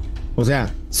otras no. O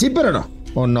sea, sí pero no,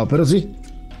 o no pero sí.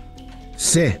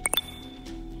 C,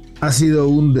 ha sido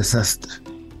un desastre.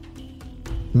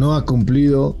 No ha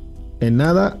cumplido en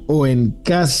nada o en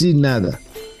casi nada.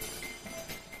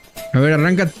 A ver,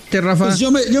 arráncate, Rafa. Pues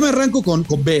yo me arranco con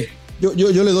B. Yo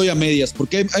le doy a medias,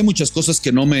 porque hay muchas cosas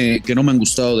que no me han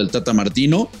gustado del Tata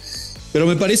Martino, pero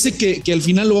me parece que al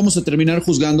final lo vamos a terminar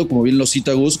juzgando, como bien lo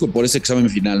cita Gusco, por ese examen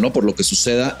final, ¿no? Por lo que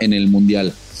suceda en el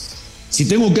Mundial. Si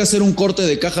tengo que hacer un corte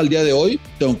de caja al día de hoy,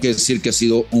 tengo que decir que ha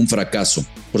sido un fracaso.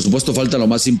 Por supuesto, falta lo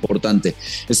más importante.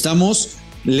 Estamos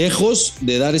lejos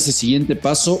de dar ese siguiente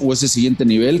paso o ese siguiente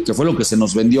nivel, que fue lo que se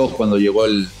nos vendió cuando llegó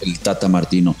el Tata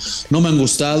Martino. No me han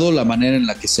gustado la manera en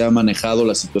la que se ha manejado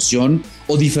la situación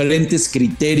o diferentes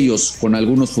criterios, con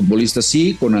algunos futbolistas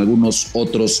sí, con algunos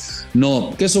otros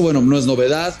no. Que eso, bueno, no es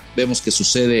novedad. Vemos que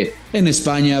sucede en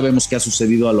España, vemos que ha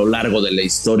sucedido a lo largo de la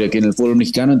historia aquí en el fútbol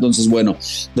mexicano. Entonces, bueno,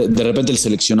 de repente el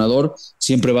seleccionador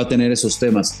siempre va a tener esos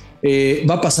temas.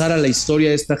 Va a pasar a la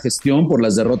historia esta gestión por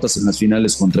las derrotas en las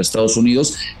finales contra Estados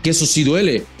Unidos, que eso sí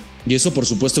duele. Y eso por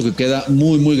supuesto que queda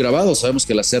muy, muy grabado. Sabemos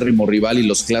que el acérrimo rival y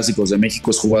los clásicos de México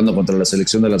es jugando contra la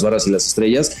selección de las Barras y las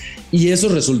Estrellas. Y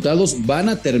esos resultados van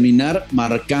a terminar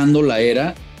marcando la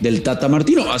era del Tata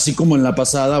Martino. Así como en la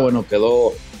pasada, bueno,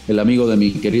 quedó el amigo de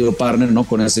mi querido partner, ¿no?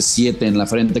 Con ese 7 en la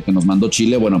frente que nos mandó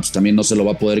Chile. Bueno, pues también no se lo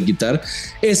va a poder quitar.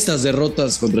 Estas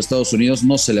derrotas contra Estados Unidos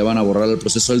no se le van a borrar al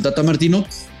proceso del Tata Martino,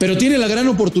 pero tiene la gran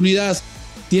oportunidad,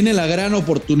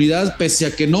 pese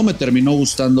a que no me terminó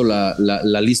gustando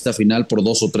la lista final por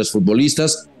 2 o 3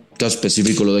 futbolistas, caso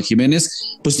específico lo de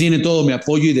Jiménez, pues tiene todo mi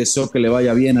apoyo y deseo que le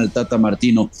vaya bien al Tata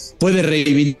Martino. Puede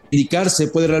reivindicarse,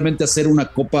 puede realmente hacer una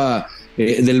Copa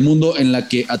del Mundo en la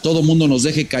que a todo mundo nos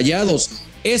deje callados.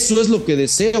 Eso es lo que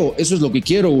deseo, eso es lo que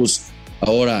quiero, Gus.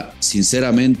 Ahora,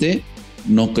 sinceramente,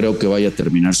 no creo que vaya a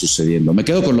terminar sucediendo. Me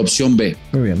quedo con la opción B.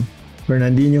 Muy bien.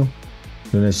 Fernandinho.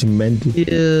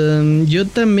 Yo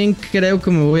también creo que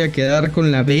me voy a quedar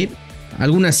con la B.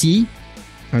 Algunas sí.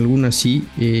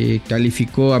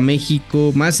 Calificó a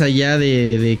México, más allá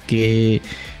de que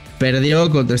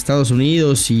perdió contra Estados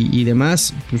Unidos y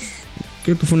demás. Pues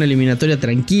creo que fue una eliminatoria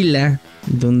tranquila,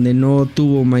 donde no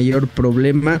tuvo mayor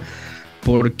problema,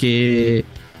 porque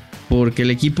porque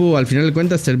el equipo al final de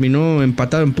cuentas terminó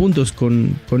empatado en puntos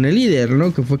con el líder,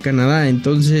 ¿no? Que fue Canadá.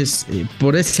 Entonces,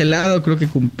 por ese lado creo que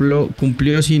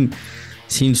cumplió sin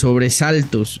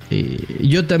sobresaltos.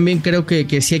 Yo también creo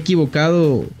que se ha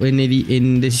equivocado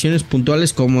en decisiones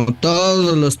puntuales, como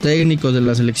todos los técnicos de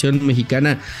la selección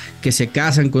mexicana que se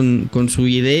casan con su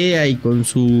idea y con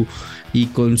su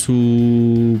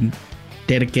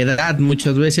terquedad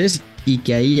muchas veces, y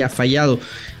que ahí ha fallado.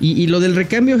 Y lo del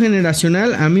recambio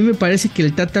generacional, a mí me parece que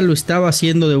el Tata lo estaba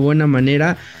haciendo de buena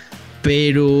manera,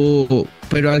 pero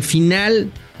al final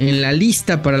en la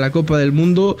lista para la Copa del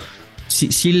Mundo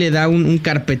sí le da un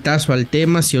carpetazo al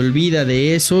tema, se olvida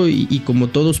de eso y como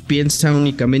todos piensan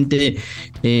únicamente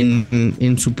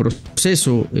en su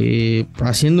proceso.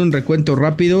 Haciendo un recuento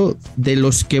rápido de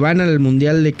los que van al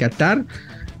Mundial de Qatar,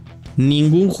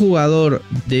 ningún jugador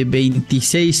de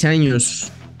 26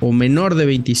 años o menor de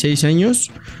 26 años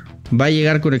va a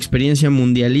llegar con experiencia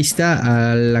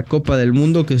mundialista a la Copa del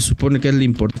Mundo, que se supone que es la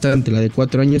importante, la de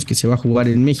 4 años que se va a jugar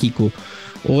en México.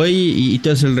 Hoy, y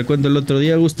tú haces el recuento el otro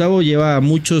día, Gustavo, lleva a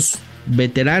muchos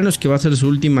veteranos que va a ser su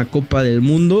última Copa del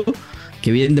Mundo, que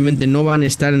evidentemente no van a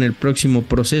estar en el próximo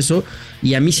proceso,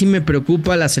 y a mí sí me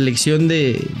preocupa la selección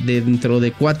de dentro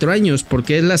de 4 años,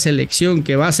 porque es la selección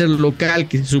que va a ser local,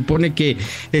 que se supone que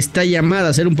está llamada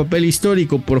a hacer un papel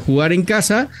histórico por jugar en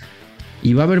casa,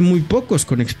 y va a haber muy pocos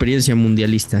con experiencia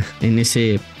mundialista en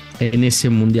ese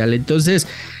mundial. Entonces,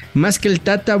 más que el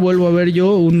Tata, vuelvo a ver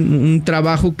yo un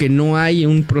trabajo que no hay,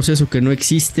 un proceso que no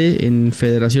existe en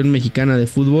Federación Mexicana de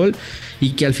Fútbol,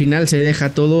 y que al final se deja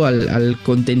todo al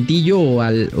contentillo o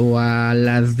a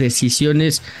las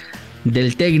decisiones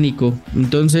del técnico.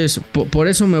 Entonces, por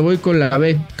eso me voy con la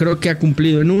B. Creo que ha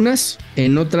cumplido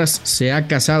en otras se ha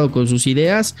casado con sus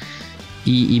ideas,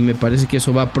 y me parece que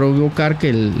eso va a provocar que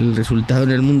el resultado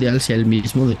en el Mundial sea el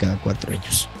mismo de cada 4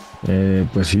 años.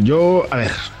 Pues si yo, a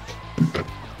ver,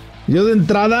 yo de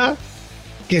entrada,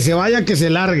 que se vaya, que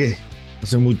se largue.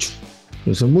 Hace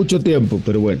mucho tiempo,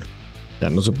 pero bueno,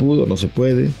 ya no se pudo, no se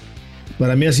puede.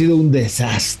 Para mí ha sido un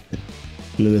desastre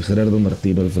lo de Gerardo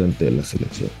Martino al frente de la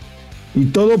selección. Y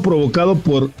todo provocado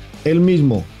por él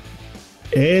mismo.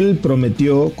 Él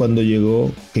prometió cuando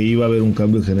llegó que iba a haber un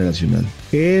cambio generacional.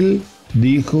 Él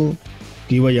dijo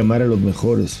que iba a llamar a los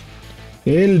mejores.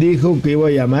 Él dijo que iba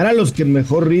a llamar a los que en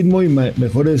mejor ritmo y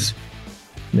mejores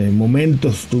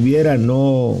momentos tuvieran,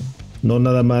 no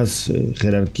nada más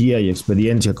jerarquía y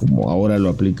experiencia como ahora lo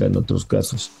aplica en otros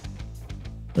casos.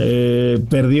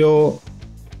 Perdió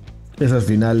esas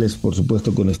finales, por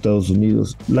supuesto, con Estados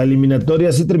Unidos. La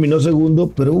eliminatoria sí terminó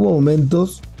segundo, pero hubo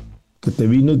momentos que te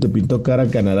vino y te pintó cara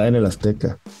Canadá en el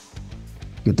Azteca,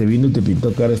 que te vino y te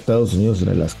pintó cara Estados Unidos en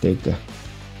el Azteca,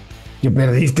 que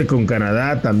perdiste con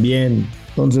Canadá también.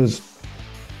 Entonces,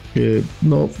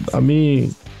 no, a mí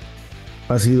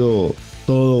ha sido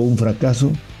todo un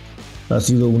fracaso, ha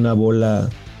sido una bola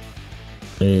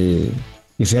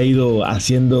que se ha ido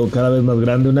haciendo cada vez más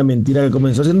grande, una mentira que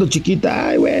comenzó siendo chiquita.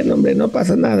 Ay, bueno, hombre, no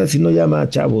pasa nada si no llama a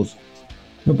chavos,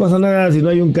 no pasa nada si no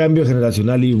hay un cambio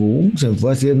generacional, y boom, se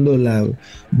fue haciendo la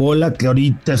bola que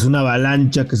ahorita es una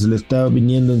avalancha que se le está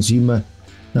viniendo encima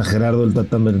a Gerardo el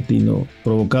Tata Martino,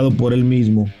 provocado por él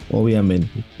mismo, obviamente.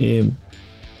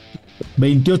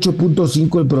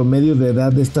 28.5 el promedio de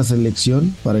edad de esta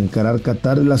selección para encarar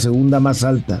Qatar, es la segunda más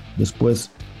alta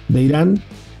después de Irán,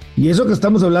 y eso que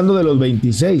estamos hablando de los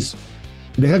 26.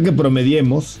 Deja que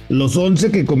promediemos los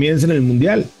 11 que comiencen el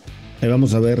Mundial. Ahí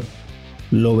vamos a ver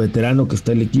lo veterano que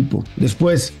está el equipo.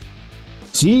 Después,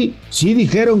 sí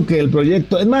dijeron que el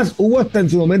proyecto, es más, hubo hasta en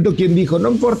su momento quien dijo, no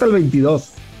importa el 22,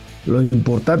 lo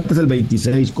importante es el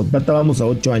 26, con Tata vamos a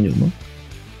 8 años, ¿no?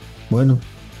 Bueno,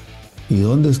 ¿y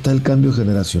dónde está el cambio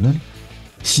generacional?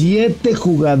 7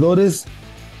 jugadores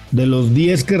de los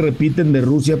 10 que repiten de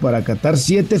Rusia para Qatar,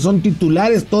 7 son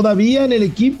titulares todavía en el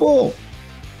equipo.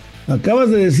 Acabas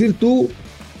de decir tú,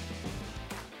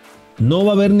 no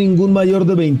va a haber ningún mayor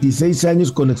de 26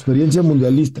 años con experiencia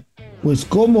mundialista. Pues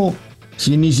 ¿cómo?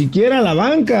 Si ni siquiera la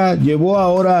banca llevó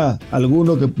ahora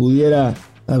alguno que pudiera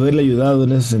haberle ayudado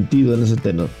en ese sentido, en ese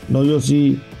tenor. No, yo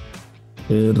sí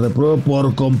repruebo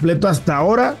por completo hasta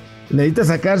ahora. Necesita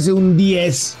sacarse un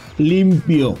 10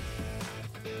 limpio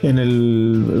en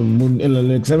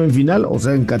el examen final, o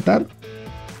sea, en Qatar,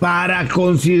 para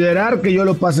considerar que yo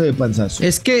lo pase de panzazo.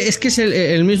 Es que es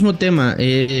el mismo tema.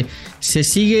 Se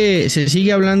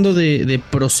sigue hablando de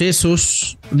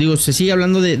procesos, se sigue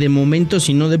hablando de momentos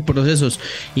y no de procesos.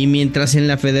 Y mientras en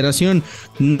la federación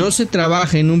no se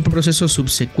trabaja en un proceso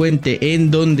subsecuente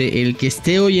en donde el que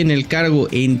esté hoy en el cargo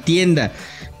entienda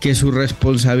que su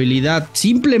responsabilidad,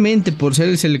 simplemente por ser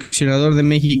el seleccionador de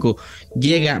México,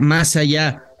 llega más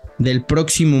allá del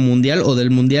próximo mundial o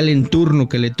del mundial en turno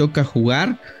que le toca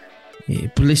jugar,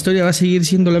 pues la historia va a seguir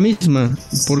siendo la misma,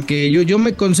 porque yo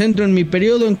me concentro en mi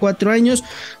periodo en 4 años.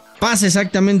 Pasa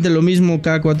exactamente lo mismo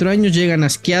cada 4 años, llegan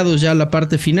asqueados ya a la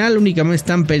parte final, únicamente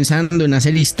están pensando en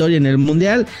hacer historia en el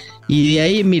mundial y de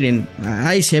ahí, miren,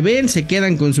 ahí se ven, se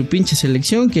quedan con su pinche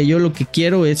selección, que yo lo que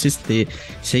quiero es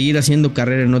seguir haciendo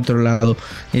carrera en otro lado.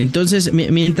 Entonces,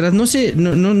 mientras no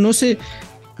se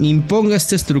imponga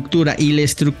esta estructura y la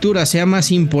estructura sea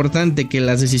más importante que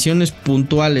las decisiones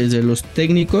puntuales de los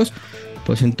técnicos,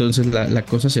 pues entonces la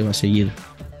cosa se va a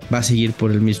seguir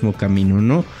por el mismo camino,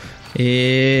 ¿no?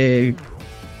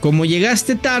 Como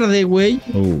llegaste tarde, güey,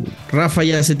 Rafa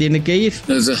ya se tiene que ir.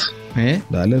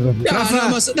 Dale,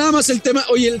 Rafa. Nada más el tema,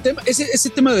 ese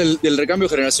tema del recambio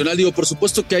generacional, digo, por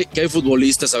supuesto que hay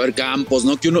futbolistas, a ver, Campos,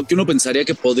 ¿no? Que uno pensaría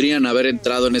que podrían haber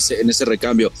entrado en ese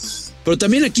recambio. Pero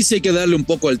también aquí sí hay que darle un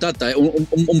poco al Tata,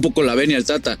 un poco la venia al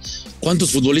Tata.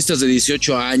 ¿Cuántos futbolistas de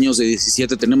 18 años, de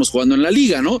 17 tenemos jugando en la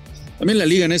liga, no? También la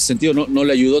liga en ese sentido no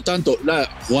le ayudó tanto,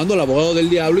 jugando al abogado del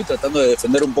diablo y tratando de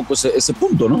defender un poco ese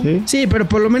punto, ¿no? Sí, pero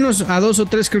por lo menos a 2 o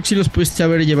 3 creo que sí los pudiste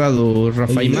haber llevado,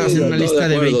 Rafa, y más en una lista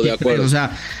de 23. O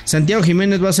sea, Santiago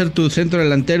Jiménez va a ser tu centro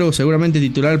delantero, seguramente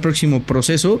titular el próximo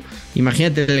proceso.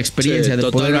 Imagínate la experiencia de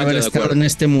poder haber estado en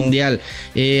este mundial.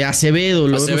 Acevedo,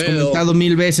 lo hemos comentado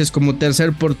 1000 veces como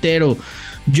tercer portero.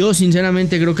 Yo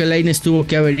sinceramente creo que Lainez tuvo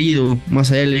que haber ido más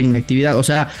allá de la inactividad. O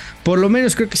sea, por lo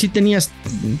menos creo que sí tenías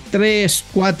 3,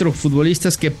 4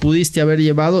 futbolistas que pudiste haber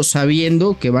llevado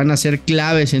sabiendo que van a ser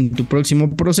claves en tu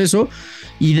próximo proceso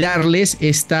y darles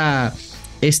esta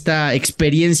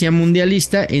experiencia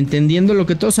mundialista, entendiendo lo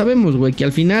que todos sabemos, güey, que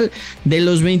al final de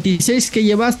los 26 que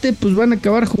llevaste, pues van a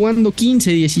acabar jugando 15,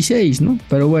 16, ¿no?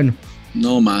 Pero bueno.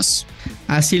 No más.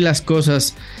 Así las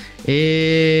cosas.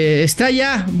 Está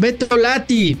ya Beto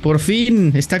Lati, por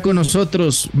fin está con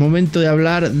nosotros. Momento de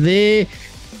hablar de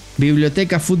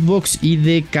Biblioteca Footbox y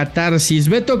de Catarsis.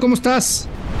 Beto, ¿cómo estás?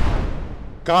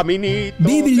 Caminito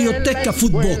Biblioteca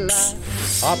Footbox.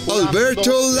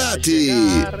 Alberto Lati.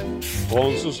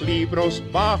 Con sus libros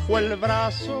bajo el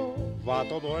brazo va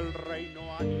todo el reino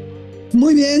animal.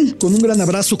 Muy bien, con un gran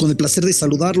abrazo, con el placer de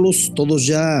saludarlos, todos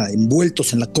ya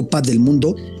envueltos en la Copa del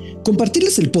Mundo.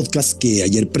 Compartirles el podcast que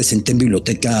ayer presenté en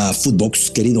Biblioteca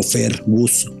Footbox, querido Fer,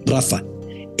 Gus, Rafa,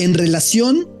 en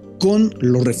relación con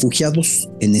los refugiados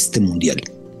en este mundial.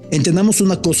 Entendamos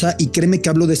una cosa, y créeme que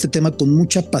hablo de este tema con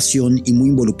mucha pasión y muy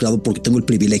involucrado porque tengo el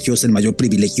privilegio, es el mayor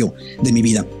privilegio de mi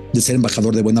vida, de ser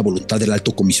embajador de buena voluntad del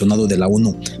alto comisionado de la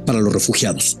ONU para los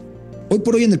refugiados. Hoy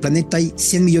por hoy en el planeta hay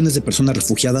 100 millones de personas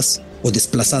refugiadas o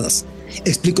desplazadas.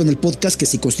 Explico en el podcast que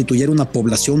si constituyera una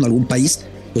población o algún país,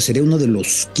 pues sería uno de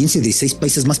los 15, 16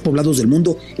 países más poblados del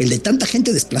mundo, el de tanta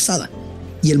gente desplazada.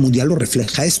 Y el mundial lo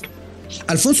refleja esto.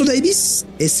 Alfonso Davies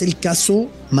es el caso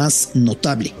más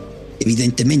notable,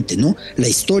 evidentemente, ¿no? La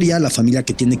historia, la familia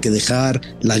que tiene que dejar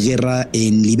la guerra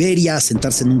en Liberia,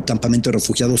 asentarse en un campamento de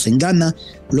refugiados en Ghana,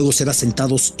 luego ser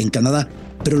asentados en Canadá.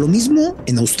 Pero lo mismo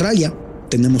en Australia.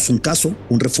 Tenemos un caso,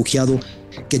 un refugiado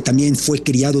que también fue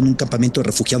criado en un campamento de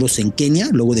refugiados en Kenia,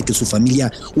 luego de que su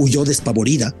familia huyó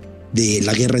despavorida de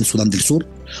la guerra en Sudán del Sur.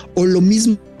 O lo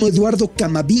mismo Eduardo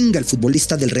Camavinga, el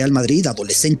futbolista del Real Madrid,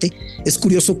 adolescente. Es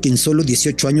curioso que en solo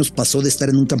 18 años pasó de estar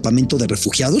en un campamento de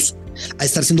refugiados a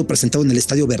estar siendo presentado en el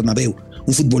Estadio Bernabéu,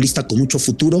 un futbolista con mucho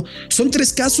futuro. Son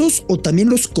 3 casos, o también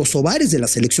los kosovares de la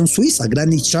selección suiza,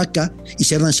 Granit Xhaka y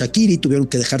Xherdan Shaqiri, tuvieron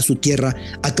que dejar su tierra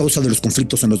a causa de los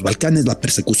conflictos en los Balcanes, la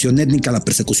persecución étnica, la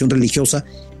persecución religiosa,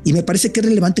 y me parece que es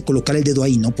relevante colocar el dedo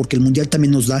ahí, ¿no? Porque el Mundial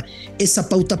también nos da esa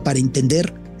pauta para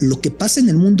entender lo que pasa en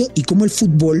el mundo y cómo el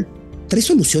fútbol trae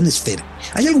soluciones, Fer.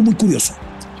 Hay algo muy curioso.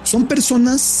 Son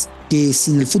personas que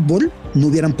sin el fútbol no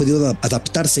hubieran podido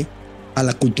adaptarse a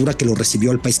la cultura que lo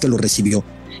recibió, al país que lo recibió.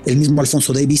 El mismo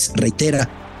Alfonso Davies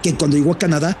reitera que cuando llegó a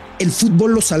Canadá, el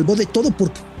fútbol lo salvó de todo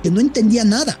porque no entendía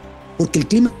nada, porque el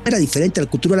clima era diferente, la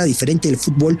cultura era diferente, el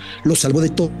fútbol lo salvó de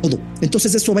todo.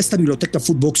 Entonces de eso va esta Biblioteca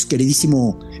Footbox,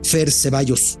 queridísimo Fer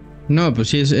Ceballos. No, pues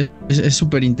sí, es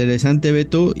súper interesante,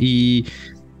 Beto, y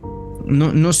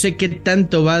no sé qué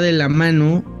tanto va de la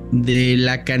mano de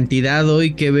la cantidad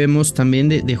hoy que vemos también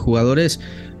de jugadores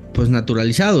pues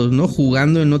naturalizados, ¿no?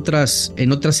 Jugando en otras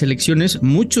selecciones,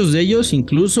 muchos de ellos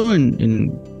incluso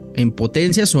en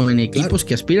potencias o en equipos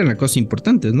que aspiran a cosas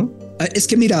importantes, ¿no? Es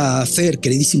que mira, Fer,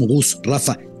 queridísimo Gus,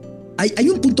 Rafa, hay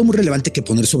un punto muy relevante que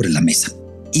poner sobre la mesa.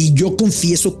 Y yo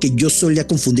confieso que yo solía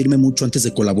confundirme mucho antes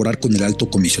de colaborar con el alto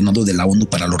comisionado de la ONU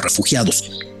para los refugiados.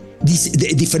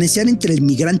 Diferenciar entre el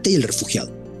migrante y el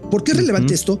refugiado. ¿Por qué es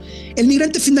relevante esto? El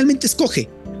migrante finalmente escoge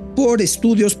por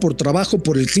estudios, por trabajo,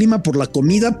 por el clima, por la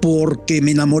comida, porque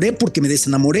me enamoré, porque me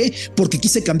desenamoré, porque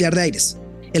quise cambiar de aires.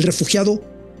 El refugiado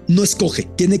no escoge,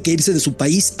 tiene que irse de su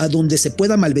país a donde se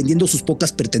pueda malvendiendo sus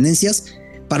pocas pertenencias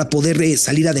para poder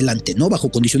salir adelante, ¿no? Bajo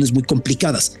condiciones muy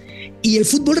complicadas. Y el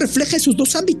fútbol refleja esos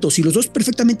dos ámbitos y los dos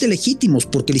perfectamente legítimos,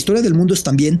 porque la historia del mundo es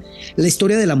también la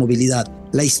historia de la movilidad,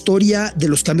 la historia de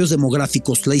los cambios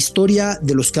demográficos, la historia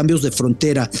de los cambios de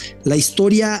frontera, la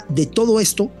historia de todo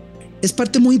esto es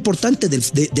parte muy importante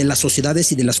de las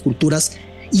sociedades y de las culturas,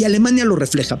 y Alemania lo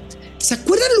refleja. ¿Se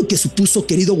acuerdan lo que supuso,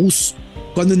 querido Gus,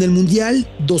 cuando en el Mundial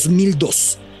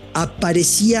 2002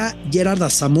 aparecía Gerard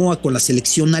Asamoah con la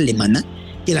selección alemana?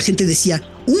 Que la gente decía,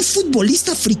 un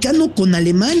futbolista africano con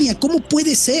Alemania, ¿cómo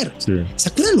puede ser? Sí. ¿Se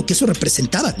acuerdan lo que eso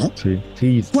representaba, no? Sí,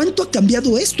 sí. ¿Cuánto ha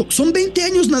cambiado esto? Son 20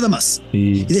 años nada más.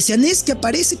 Sí. Y decían, es que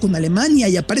aparece con Alemania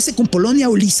y aparece con Polonia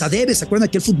o Lizadebe, ¿se acuerdan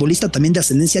aquel futbolista también de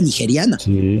ascendencia nigeriana?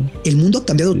 Sí. El mundo ha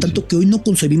cambiado tanto que hoy no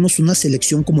concebimos una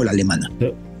selección como la alemana,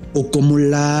 o como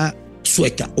la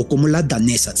sueca, o como la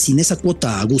danesa, sin esa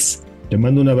cuota, Gus. Te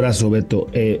mando un abrazo, Beto.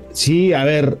 Sí, a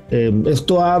ver,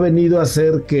 esto ha venido a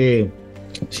hacer que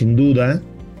sin duda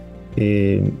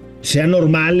sea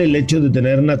normal el hecho de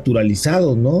tener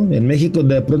naturalizados, ¿no? En México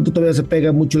de pronto todavía se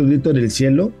pega mucho el grito en el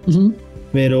cielo,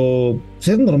 pero pues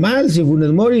es normal. Si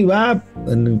Funes Mori va,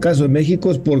 en el caso de México,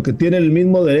 es porque tiene el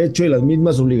mismo derecho y las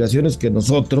mismas obligaciones que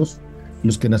nosotros,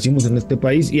 los que nacimos en este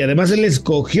país, y además él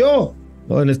escogió,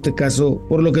 ¿no? En este caso,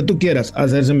 por lo que tú quieras,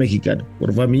 hacerse mexicano,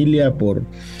 por familia, por...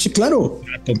 Sí, claro.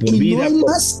 Por vida.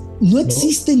 No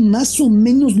existen más o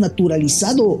menos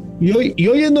naturalizado. Y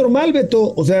hoy es normal,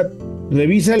 Beto. O sea,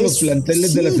 revisa los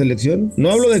planteles de la selección.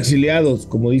 No hablo de exiliados,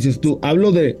 como dices tú.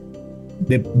 Hablo de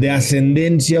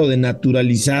ascendencia o de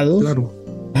naturalizados. Claro.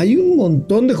 Hay un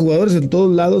montón de jugadores en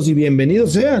todos lados y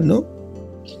bienvenidos sean, ¿no?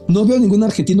 No veo ningún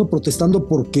argentino protestando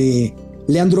porque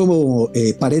Leandro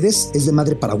Paredes es de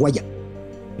madre paraguaya.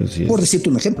 Por decirte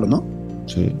un ejemplo, ¿no?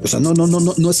 Sí. O sea,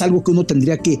 no es algo que uno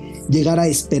tendría que llegar a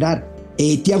esperar.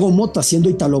 Thiago Motta,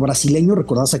 siendo italo-brasileño,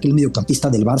 recordás aquel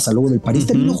mediocampista del Barça, luego del París,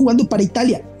 terminó jugando para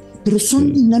Italia. Pero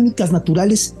son dinámicas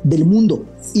naturales del mundo.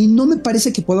 Y no me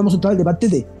parece que podamos entrar al debate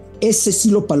de ese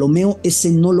sí lo palomeo, ese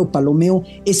no lo palomeo,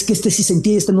 es que este sí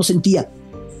sentía y este no sentía.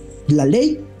 La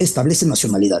ley establece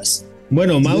nacionalidades.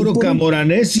 Bueno, Mauro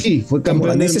Camoranesi fue campeón.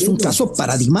 Camoranesi es un caso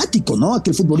paradigmático, ¿no?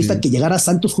 Aquel futbolista que llegara a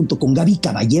Santos junto con Gaby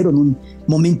Caballero en un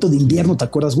momento de invierno, ¿te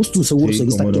acuerdas, Gus? Tú seguro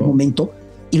seguiste aquel momento.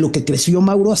 Y lo que creció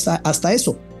Mauro hasta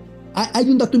eso. Hay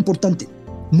un dato importante.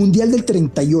 Mundial del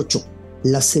 38.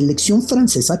 La selección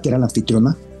francesa, que era la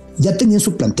anfitriona, ya tenía en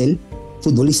su plantel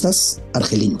futbolistas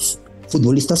argelinos,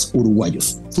 futbolistas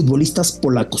uruguayos, futbolistas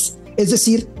polacos. Es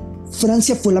decir,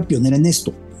 Francia fue la pionera en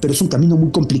esto, pero es un camino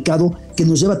muy complicado que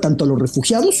nos lleva tanto a los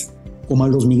refugiados como a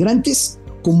los migrantes,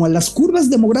 como a las curvas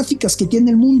demográficas que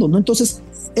tiene el mundo, ¿no? Entonces,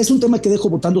 es un tema que dejo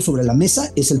botando sobre la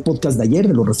mesa. Es el podcast de ayer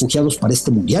de los refugiados para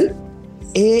este mundial.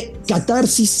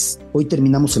 Catarsis, hoy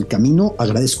terminamos el camino.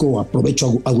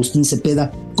 Aprovecho a Agustín Cepeda,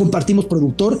 compartimos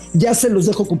productor, ya se los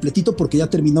dejo completito porque ya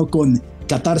terminó con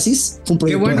Catarsis. Fue un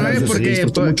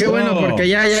proyecto. Qué bueno, porque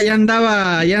ya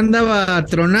andaba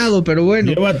tronado, pero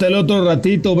bueno. Llévatelo otro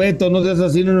ratito, Beto, no seas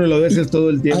así, no me lo dejes todo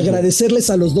el tiempo. Agradecerles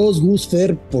a los dos, Gus,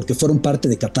 Fer, porque fueron parte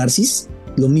de Catarsis.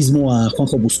 Lo mismo a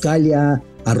Juanjo Buscalia,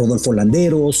 a Rodolfo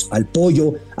Landeros, al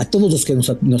Pollo, a todos los que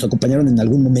nos acompañaron en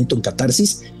algún momento en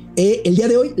Catarsis. El día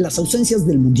de hoy, las ausencias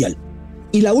del Mundial.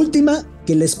 Y la última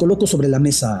que les coloco sobre la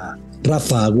mesa,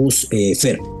 Rafa, Gus,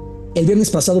 Fer. El viernes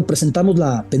pasado presentamos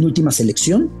la penúltima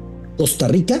selección, Costa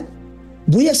Rica.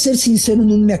 Voy a ser sincero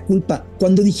en un mea culpa.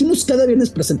 Cuando dijimos cada viernes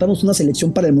presentamos una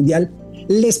selección para el Mundial,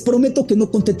 les prometo que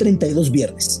no conté 32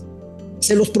 viernes.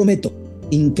 Se los prometo.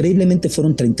 Increíblemente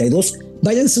fueron 32.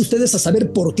 Váyanse ustedes a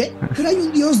saber por qué, pero hay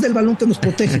un dios del balón que nos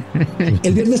protege.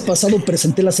 El viernes pasado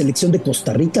presenté la selección de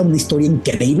Costa Rica, una historia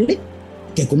increíble.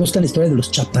 Que conozcan la historia de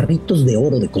los chaparritos de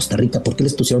oro de Costa Rica, por qué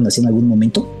les pusieron así en algún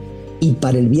momento. Y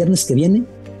para el viernes que viene,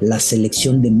 la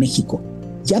selección de México.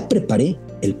 Ya preparé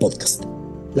el podcast.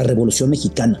 La Revolución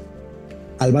Mexicana,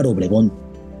 Álvaro Obregón,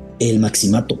 el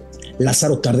Maximato,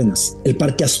 Lázaro Cárdenas, el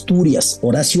Parque Asturias,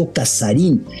 Horacio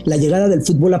Casarín, la llegada del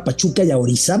fútbol a Pachuca y a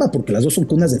Orizaba, porque las dos son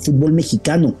cunas del fútbol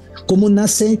mexicano. Cómo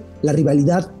nace la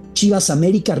rivalidad Chivas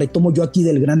América, retomo yo aquí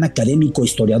del gran académico,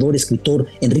 historiador, escritor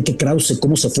Enrique Krause,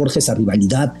 cómo se forja esa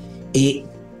rivalidad,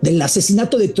 del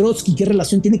asesinato de Trotsky, qué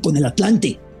relación tiene con el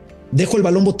Atlante. Dejo el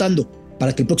balón botando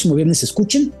para que el próximo viernes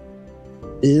escuchen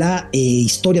la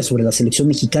historia sobre la selección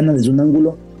mexicana desde un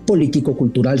ángulo político,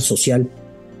 cultural, social,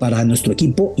 para nuestro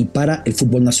equipo y para el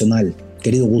fútbol nacional,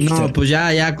 querido Gusto. No, pues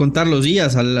ya contar los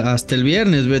días hasta el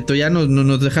viernes, Beto, ya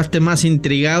nos dejaste más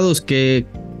intrigados que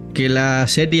que la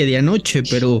serie de anoche,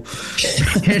 pero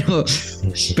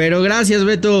gracias,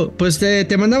 Beto. Pues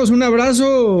te mandamos un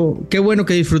abrazo. Qué bueno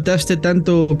que disfrutaste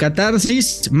tanto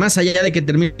Catarsis. Más allá de que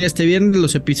termine este viernes,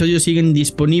 los episodios siguen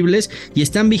disponibles y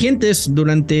están vigentes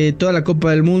durante toda la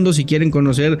Copa del Mundo. Si quieren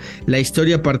conocer la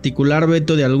historia particular,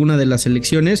 Beto, de alguna de las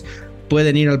selecciones,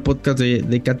 pueden ir al podcast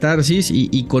de Catarsis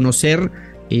y conocer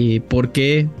por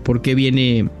qué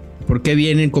vienen,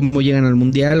 cómo llegan al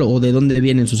Mundial o de dónde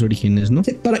vienen sus orígenes, ¿no?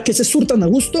 Sí, para que se surtan a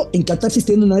gusto, en Catarsis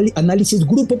tienen un análisis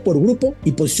grupo por grupo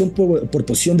y posición por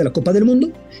posición de la Copa del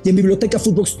Mundo, y en Biblioteca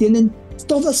Footbox tienen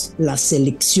todas las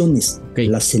selecciones,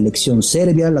 la selección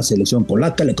serbia, la selección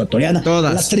polaca, la ecuatoriana,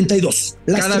 todas. Las 32.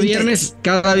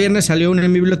 Cada viernes salió una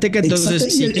en biblioteca,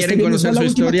 entonces si quieren conocer su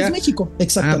historia. México.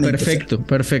 Exactamente.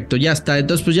 Perfecto, ya está.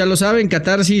 Entonces pues ya lo saben,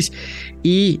 Catarsis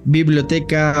y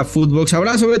Biblioteca Footbox.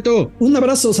 Abrazo, Beto. Un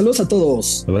abrazo, saludos a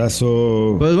todos.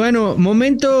 Abrazo. Pues bueno,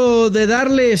 momento de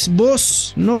darles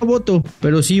voz, no voto,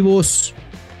 pero sí voz.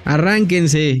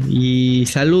 Arránquense y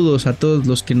saludos a todos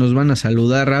los que nos van a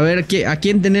saludar. A ver, ¿a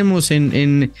quién tenemos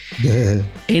en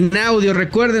audio?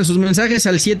 Recuerden sus mensajes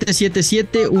al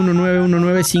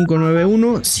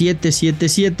 777-1919-591,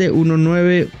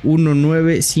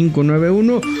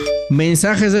 777-1919-591.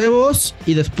 Mensajes de voz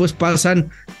y después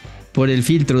pasan por el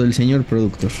filtro del señor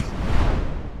productor.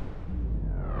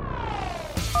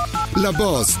 La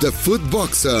voz de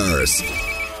Footboxers.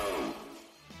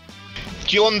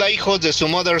 ¿Qué onda, hijos de su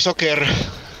Mother Soccer?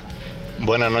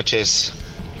 Buenas noches.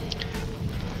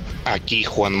 Aquí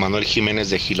Juan Manuel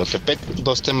Jiménez de Jilotepec.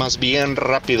 Dos temas bien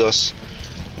rápidos.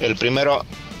 El primero,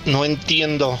 no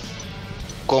entiendo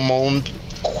cómo un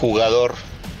jugador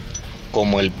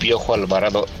como el Piojo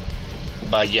Alvarado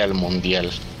vaya al Mundial.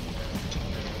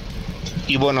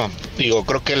 Y bueno,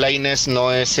 creo que Lainez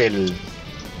no es el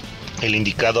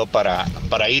indicado para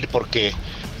ir, porque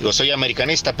soy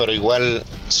americanista, pero igual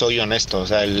soy honesto. O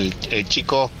sea, el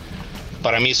chico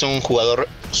para mí es un jugador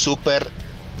súper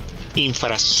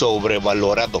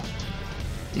infrasobrevalorado.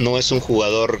 No es un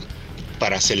jugador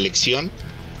para selección.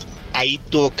 Ahí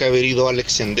tuvo que haber ido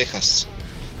Alex Cendejas.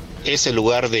 Ese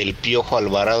lugar del Piojo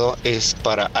Alvarado es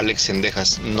para Alex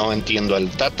Cendejas. No entiendo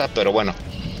al Tata, pero bueno,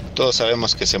 todos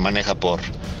sabemos que se maneja por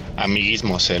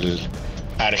amiguismos el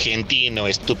argentino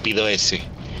estúpido ese.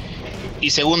 Y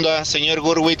segunda, señor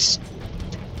Gurwitz,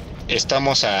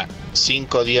 estamos a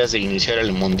 5 días de iniciar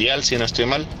el Mundial, si no estoy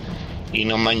mal, y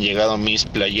no me han llegado mis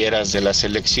playeras de la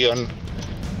selección.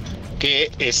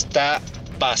 ¿Qué está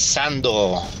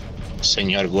pasando,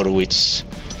 señor Gurwitz?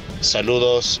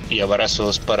 Saludos y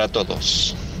abrazos para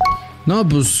todos. No,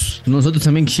 pues nosotros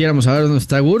también quisiéramos saber dónde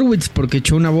está Gurwitz, porque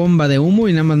echó una bomba de humo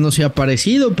y nada más no se ha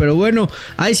aparecido, pero bueno,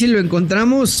 ahí sí lo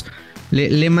encontramos.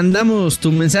 Le mandamos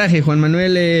tu mensaje, Juan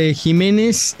Manuel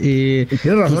Jiménez. Tienes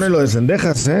razón en lo de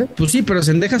Cendejas, ¿eh? Pues sí, pero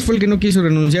Cendejas fue el que no quiso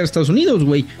renunciar a Estados Unidos,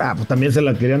 güey. Pues también se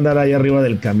la querían dar ahí arriba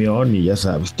del camión y ya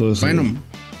sabes, todo eso. Bueno,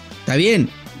 está bien.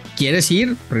 ¿Quieres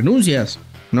ir? Renuncias,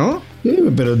 ¿no? Sí,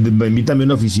 pero invítame a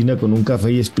una oficina con un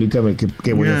café y explícame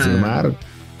qué voy a firmar.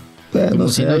 No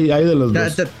sé, hay de los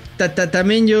dos.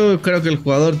 También yo creo que el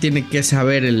jugador tiene que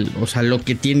saber lo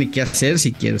que tiene que hacer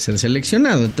si quiere ser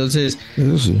seleccionado. Entonces,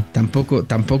 eso sí.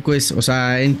 Tampoco es,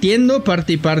 entiendo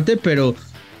parte y parte, pero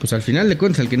pues al final de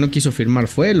cuentas el que no quiso firmar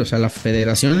fue él. La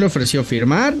federación le ofreció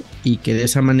firmar y que de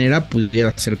esa manera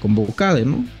pudiera ser convocado,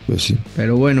 ¿no? Pues sí.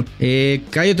 Pero bueno,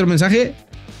 ¿hay otro mensaje?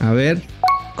 A ver.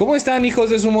 ¿Cómo están, hijos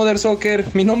de su Mother Soccer?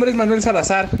 Mi nombre es Manuel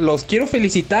Salazar. Los quiero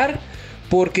felicitar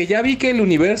porque ya vi que el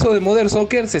universo de Mother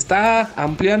Soccer se está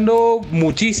ampliando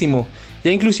muchísimo.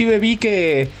 Ya inclusive vi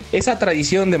que esa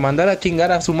tradición de mandar a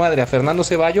chingar a su madre a Fernando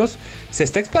Ceballos se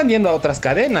está expandiendo a otras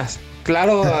cadenas.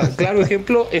 Claro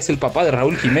ejemplo es el papá de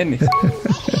Raúl Jiménez.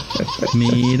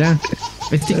 Mira,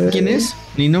 ¿quién es?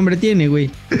 Ni nombre tiene, güey.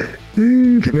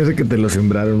 Se me hace que te lo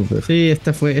sembraron. Pues. Sí,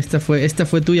 esta fue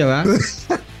tuya, ¿va?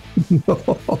 No,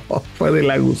 fue de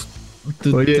Lagos.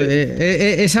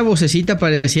 Esa vocecita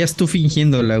parecías tú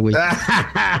fingiéndola, güey.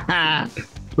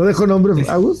 ¿No dejó nombre,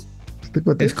 Agus?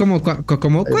 Es como cuando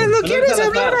quieres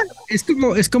hablar. Es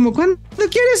como cuando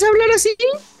quieres hablar así.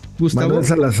 Gustavo.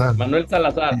 Manuel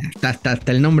Salazar.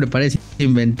 Hasta el nombre parece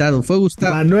inventado. Fue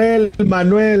Gustavo. Manuel.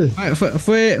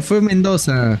 Fue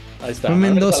Mendoza. Ahí está.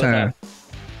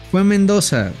 Fue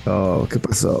Mendoza. Oh, ¿qué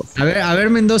pasó? A ver,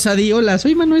 Mendoza, di hola,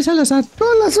 soy Manuel Salazar.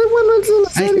 Hola, soy Manuel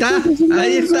Salazar.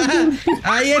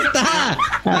 Ahí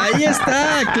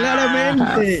está,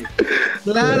 claramente.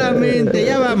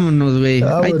 Ya vámonos, güey.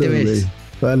 Ahí te ves. Wey.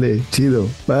 Vale, chido,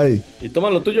 bye. ¿Y toma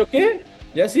lo tuyo qué?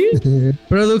 ¿Ya sí?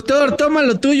 Productor, toma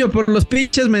lo tuyo por los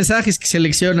pinches mensajes que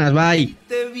seleccionas, bye.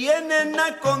 Te vienen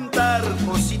a contar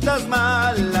cositas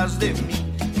malas de mí.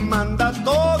 manda a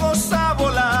todos a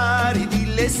volar y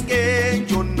diles que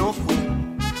yo no fui.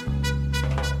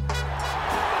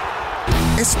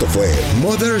 Esto fue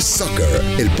Mother Soccer,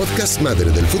 el podcast madre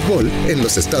del fútbol en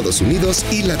los Estados Unidos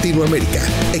y Latinoamérica,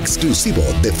 exclusivo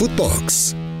de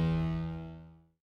Footbox.